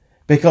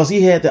because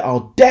he had the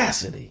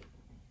audacity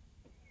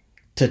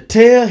to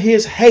tell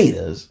his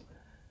haters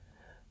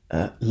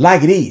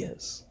like it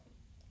is.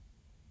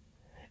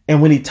 And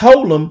when he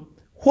told them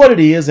what it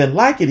is and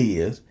like it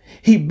is,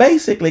 he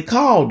basically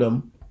called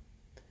them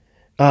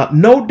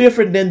no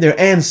different than their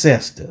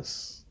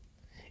ancestors.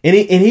 And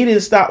he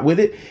didn't stop with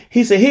it.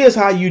 He said, here's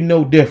how you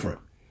know different.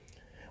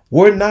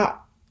 Were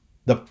not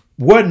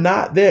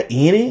there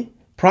any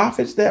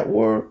prophets that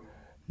were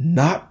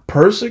not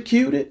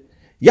persecuted?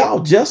 Y'all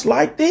just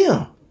like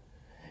them.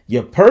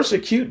 You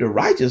persecute the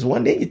righteous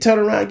one, then you turn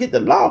around and get the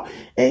law,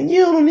 and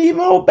you don't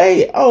even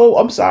obey it. Oh,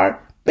 I'm sorry.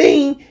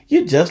 Bing,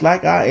 you're just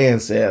like our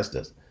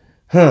ancestors.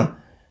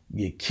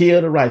 You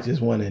kill the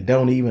righteous one and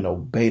don't even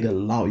obey the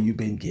law you've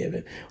been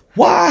given.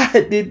 Why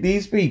did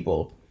these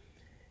people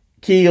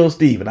kill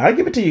Stephen? I'll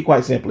give it to you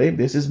quite simply.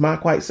 This is my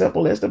quite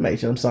simple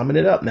estimation. I'm summing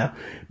it up now.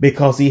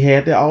 Because he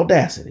had the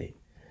audacity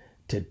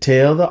to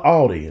tell the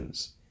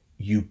audience,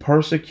 you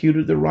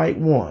persecuted the right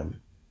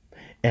one,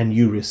 and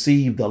you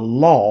receive the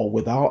law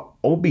without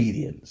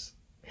obedience,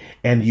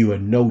 and you are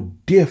no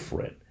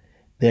different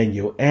than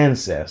your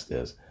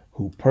ancestors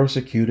who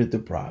persecuted the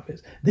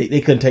prophets.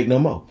 They couldn't take no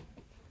more.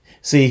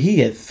 See, he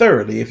had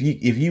thoroughly, if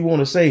you want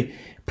to say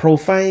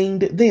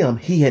profaned them,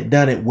 he had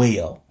done it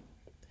well.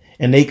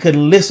 And they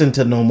couldn't listen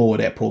to no more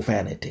of that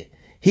profanity.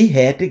 He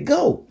had to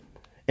go.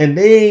 And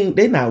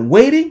they're not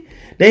waiting.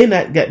 They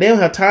don't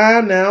have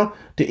time now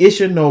to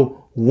issue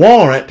no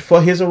warrant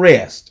for his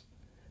arrest.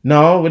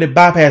 No, they're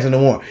bypassing the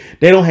warrant.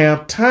 They don't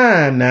have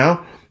time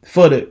now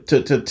for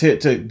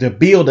to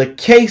build a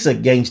case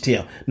against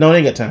him. No, they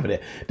ain't got time for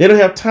that. They don't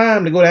have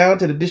time to go down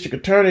to the district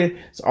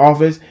attorney's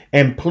office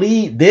and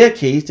plead their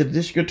case to the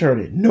district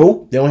attorney.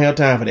 Nope, they don't have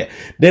time for that.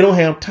 They don't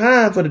have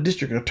time for the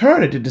district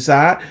attorney to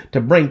decide to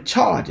bring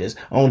charges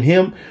on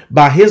him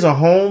by his or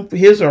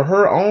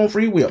her own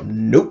free will.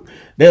 Nope,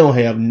 they don't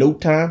have no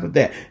time for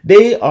that.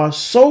 They are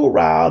so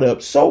riled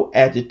up, so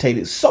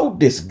agitated, so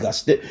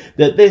disgusted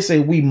that they say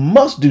we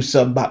must do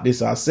something about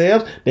this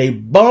ourselves. They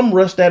bum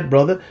rushed that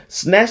brother,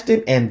 snatched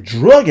him and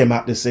drug him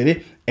out the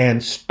city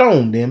and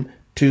stoned him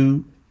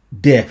to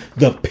death.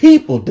 The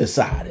people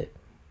decided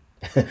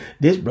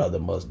this brother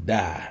must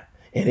die,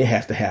 and it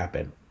has to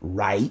happen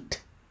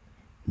right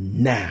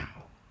now.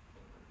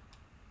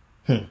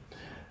 Let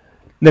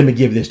me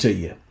give this to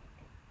you.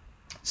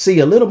 See,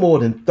 a little more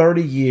than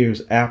 30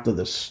 years after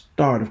the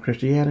start of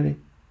Christianity,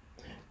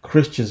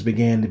 Christians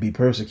began to be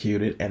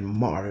persecuted and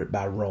martyred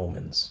by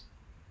Romans.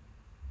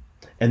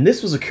 And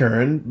this was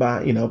occurring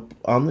by,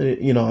 under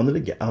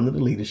the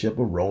leadership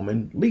of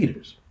Roman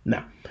leaders.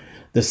 Now,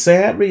 the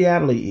sad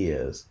reality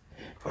is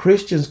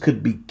Christians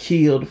could be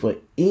killed for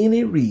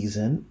any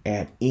reason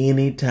at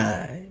any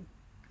time.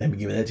 Let me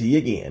give that to you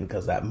again,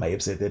 because I may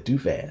have said that too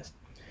fast.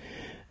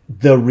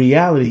 The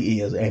reality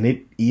is, and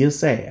it is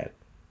sad,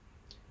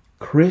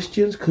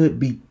 Christians could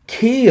be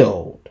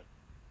killed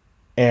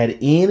at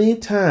any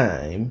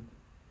time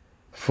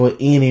for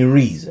any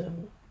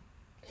reason.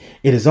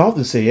 It is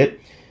often said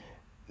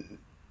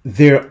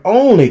their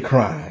only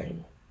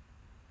crime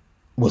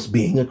was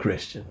being a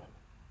Christian.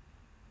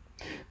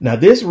 Now,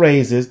 this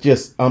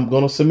raises I'm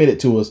going to submit it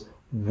to us,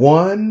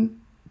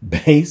 one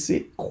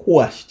basic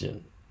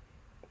question.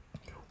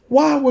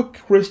 Why were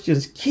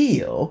Christians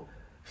killed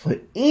for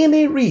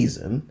any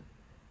reason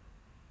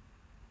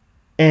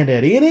and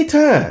at any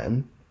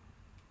time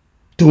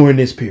during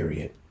this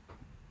period?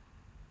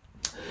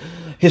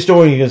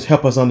 Historians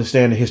help us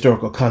understand the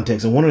historical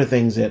context. And one of the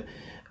things that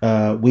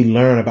we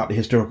learn about the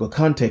historical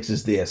context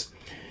is this.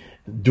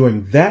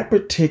 During that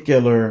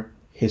particular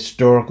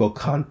historical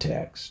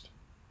context,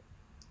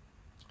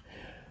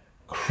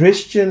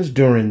 Christians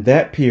during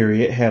that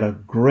period had a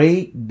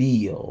great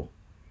deal.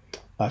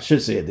 I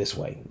should say it this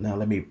way. Now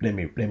let me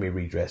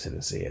redress it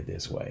and say it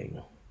this way.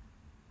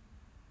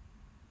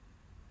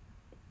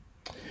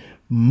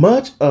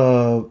 Much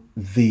of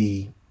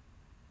the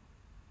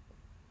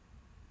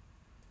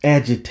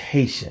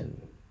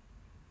agitation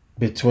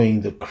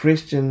between the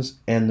Christians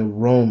and the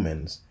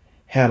Romans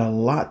had a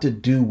lot to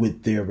do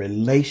with their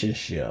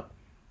relationship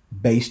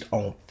based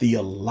on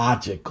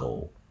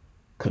theological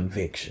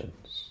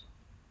convictions.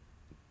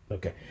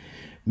 Okay.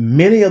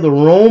 Many of the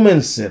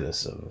Roman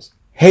citizens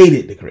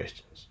hated the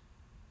Christians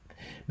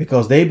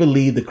because they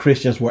believed the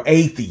Christians were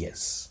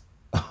atheists.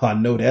 I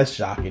know that's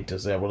shocking to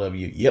several of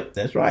you. Yep,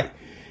 that's right.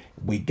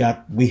 We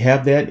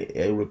have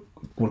that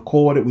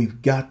recorded.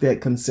 We've got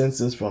that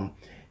consensus from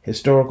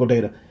historical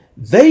data.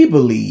 They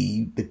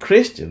believed the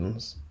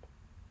Christians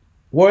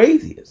were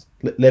atheists.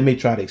 Let me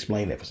try to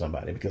explain that for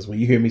somebody, because when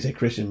you hear me say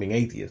Christian being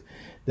atheist,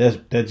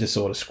 they're just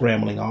sort of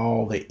scrambling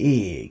all the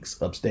eggs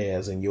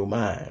upstairs in your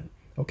mind.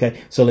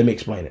 Okay, so let me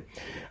explain it.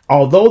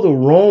 Although the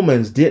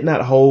Romans did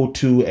not hold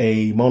to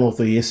a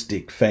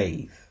monotheistic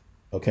faith,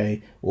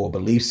 okay, or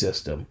belief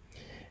system,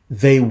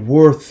 they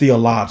were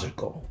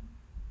theological.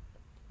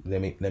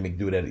 Let me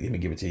do that. Let me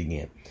give it to you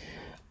again.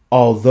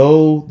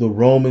 Although the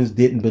Romans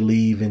didn't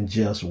believe in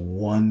just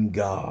one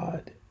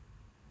God,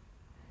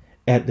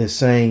 at the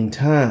same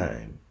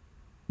time,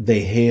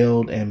 they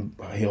held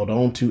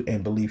on to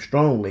and believed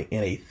strongly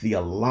in a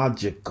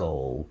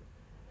theological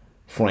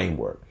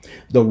framework.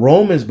 The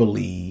Romans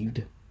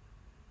believed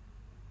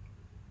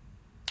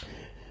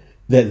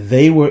that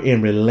they were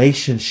in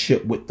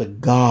relationship with the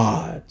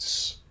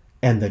gods,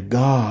 and the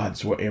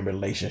gods were in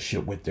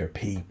relationship with their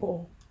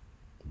people.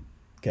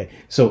 Okay,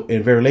 so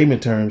in very layman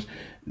terms,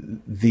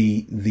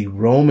 the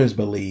Romans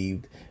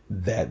believed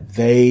that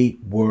they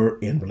were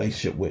in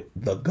relationship with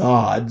the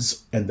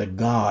gods, and the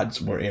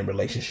gods were in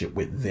relationship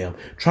with them.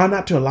 Try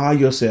not to allow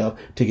yourself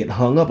to get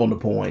hung up on the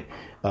point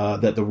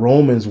that the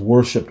Romans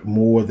worshipped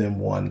more than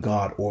one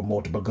god or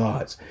multiple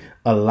gods.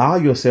 Allow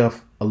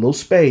yourself a little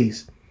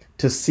space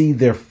to see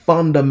their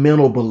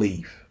fundamental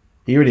belief.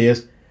 Here it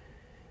is,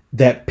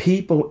 that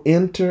people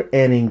enter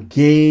and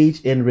engage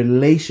in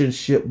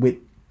relationship with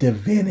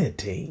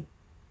divinity.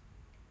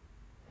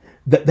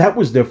 That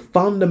was their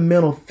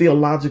fundamental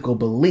theological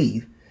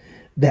belief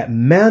that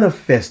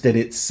manifested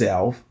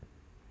itself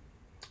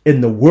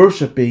in the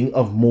worshiping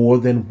of more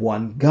than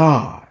one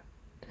God.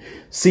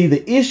 See,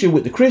 the issue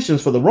with the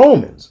Christians for the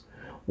Romans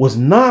was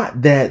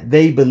not that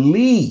they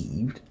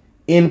believed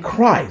in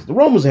Christ. The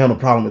Romans had no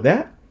problem with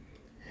that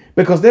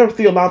because their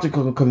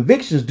theological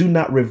convictions do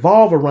not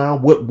revolve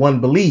around what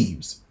one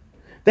believes.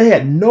 They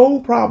had no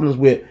problems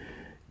with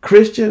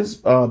Christians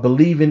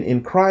believing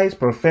in Christ,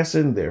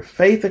 professing their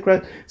faith in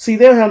Christ. See,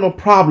 they have no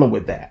problem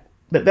with that.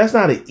 That's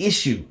not an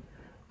issue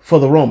for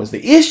the Romans.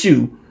 The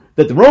issue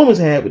that the Romans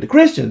had with the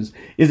Christians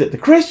is that the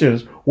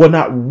Christians were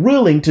not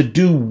willing to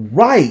do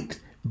right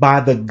by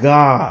the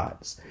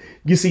gods.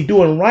 You see,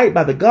 doing right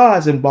by the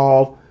gods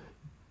involved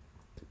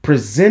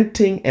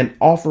presenting and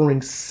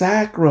offering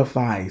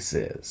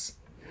sacrifices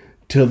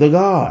to the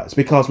gods,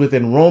 because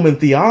within Roman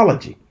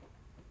theology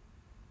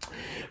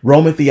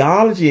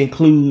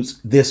includes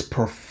this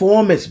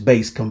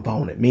performance-based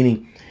component,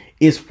 meaning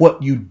it's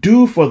what you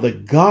do for the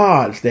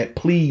gods that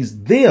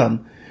please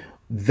them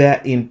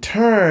that in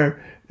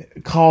turn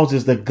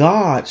causes the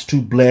gods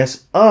to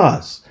bless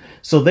us.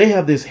 So they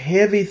have this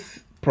heavy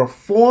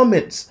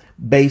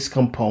performance-based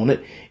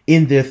component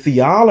in their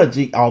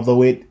theology,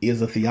 although it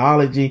is a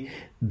theology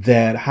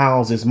that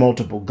houses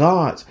multiple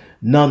gods.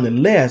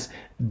 Nonetheless,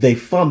 they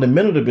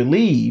fundamentally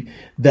believe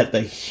that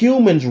the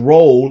human's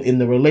role in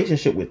the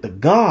relationship with the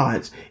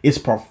gods is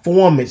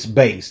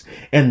performance-based,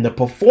 and the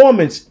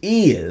performance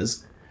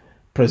is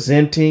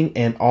presenting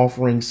and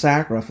offering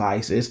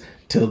sacrifices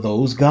to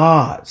those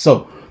gods.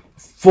 So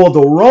for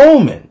the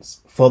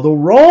Romans,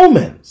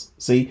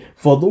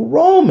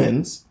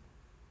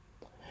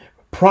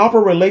 proper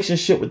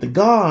relationship with the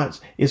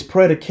gods is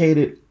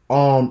predicated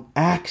on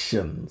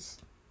actions,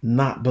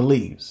 not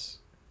beliefs.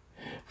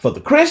 For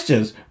the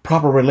Christians,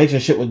 proper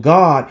relationship with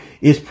God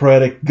is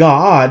predicated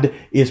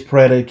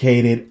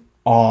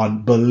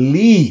on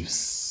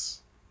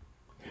beliefs,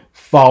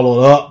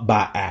 followed up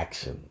by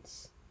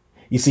actions.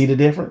 You see the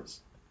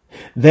difference?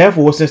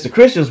 Therefore, since the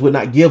Christians would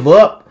not give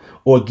up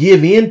or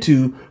give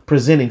into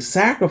presenting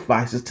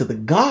sacrifices to the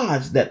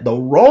gods that the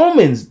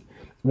Romans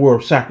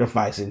were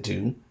sacrificing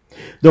to,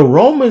 the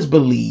Romans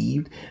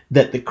believed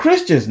that the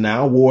Christians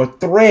now were a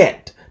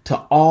threat to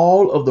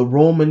all of the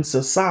Roman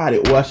society,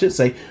 or I should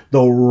say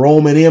the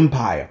Roman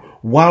Empire.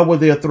 Why were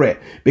they a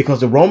threat?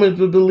 Because the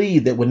Romans would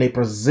believe that when they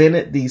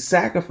presented these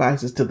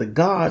sacrifices to the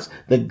gods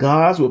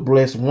would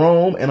bless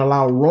Rome and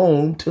allow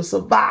Rome to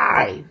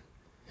survive.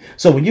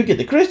 So when you get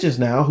the Christians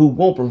now who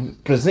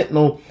won't present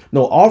no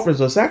offerings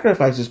or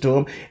sacrifices to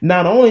them,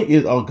 not only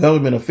is our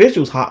government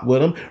officials hot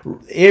with them,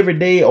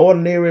 everyday,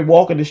 ordinary,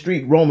 walking the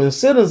street Roman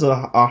citizens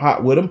are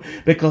hot with them,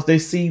 because they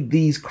see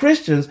these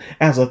Christians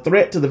as a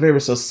threat to the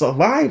very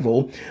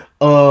survival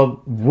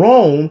of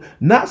Rome,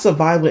 not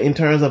survival in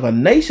terms of a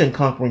nation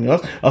conquering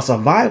us, a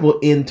survival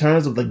in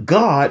terms of the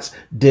gods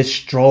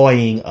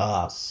destroying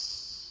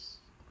us.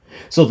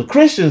 So the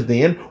Christians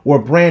then were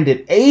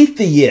branded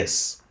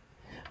atheists,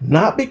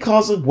 not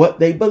because of what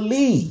they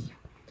believe,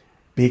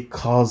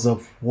 because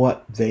of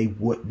what they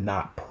would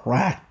not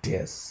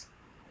practice.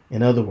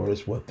 In other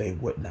words, what they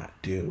would not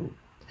do.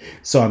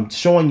 So I'm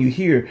showing you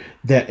here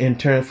that in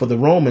turn for the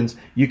Romans,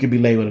 you can be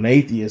labeled an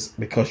atheist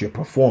because your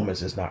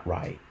performance is not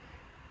right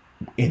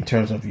in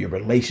terms of your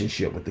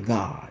relationship with the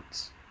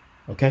gods.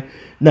 Okay.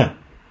 Now,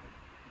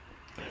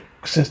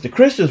 since the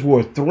Christians were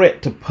a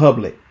threat to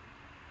public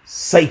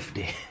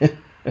safety,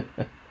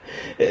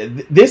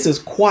 this is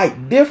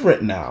quite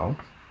different now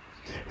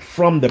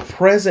from the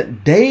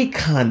present day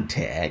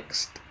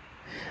context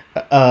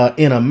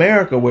in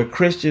America, where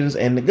Christians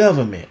and the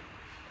government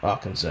are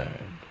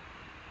concerned.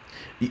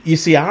 You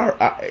see,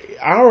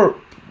 our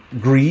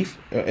grief,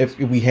 if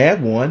we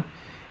have one,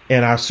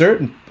 and our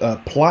certain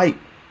plight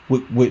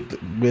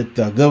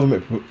with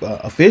government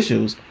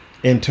officials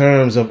in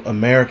terms of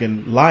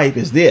American life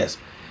is this: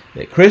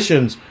 that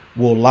Christians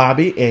will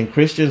lobby and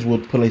Christians will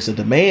place a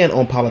demand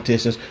on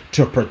politicians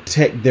to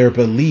protect their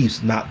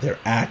beliefs, not their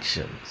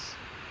actions.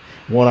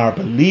 Want our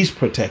beliefs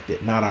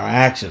protected, not our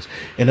actions.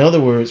 In other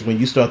words, when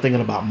you start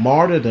thinking about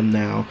martyrdom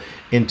now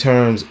in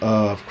terms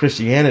of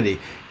Christianity,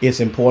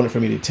 it's important for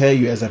me to tell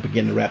you, as I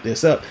begin to wrap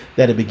this up,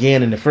 that it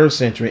began in the first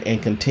century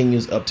and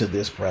continues up to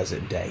this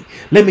present day.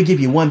 Let me give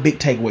you one big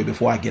takeaway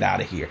before I get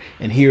out of here.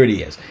 And here it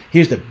is.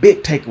 Here's the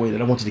big takeaway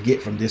that I want you to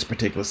get from this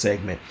particular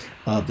segment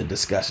of the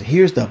discussion.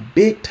 Here's the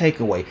big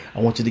takeaway I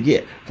want you to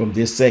get from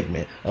this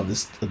segment of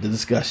the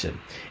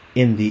discussion.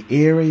 In the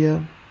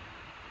area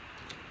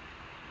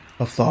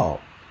of thought,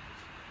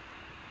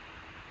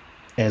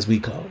 as we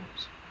close,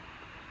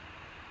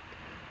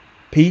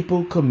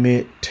 people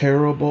commit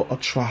terrible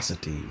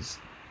atrocities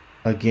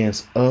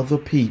against other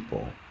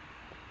people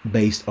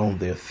based on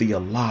their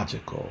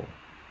theological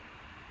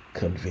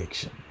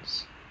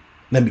convictions.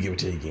 Let me give it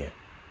to you again.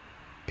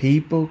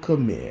 People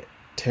commit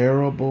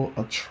terrible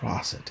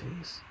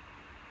atrocities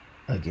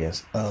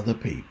against other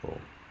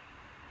people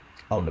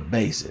on the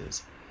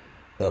basis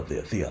of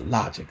their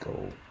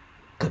theological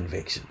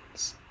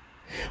convictions.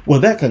 Well,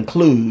 that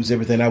concludes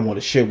everything I want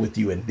to share with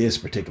you in this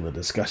particular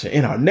discussion.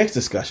 In our next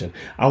discussion,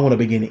 I want to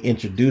begin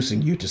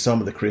introducing you to some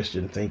of the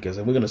Christian thinkers,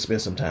 and we're going to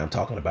spend some time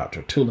talking about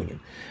Tertullian.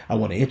 I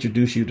want to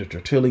introduce you to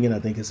Tertullian. I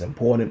think it's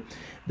important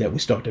that we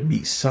start to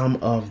meet some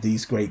of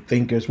these great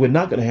thinkers. We're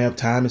not going to have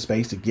time and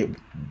space to get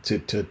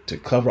to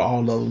cover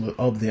all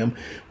of them.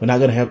 We're not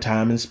going to have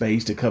time and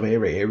space to cover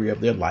every area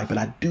of their life, but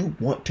I do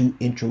want to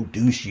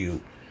introduce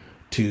you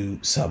to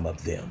some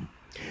of them.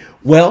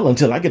 Well,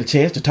 until I get a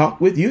chance to talk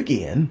with you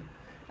again,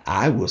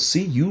 I will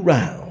see you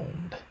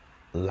round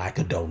like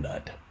a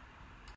donut.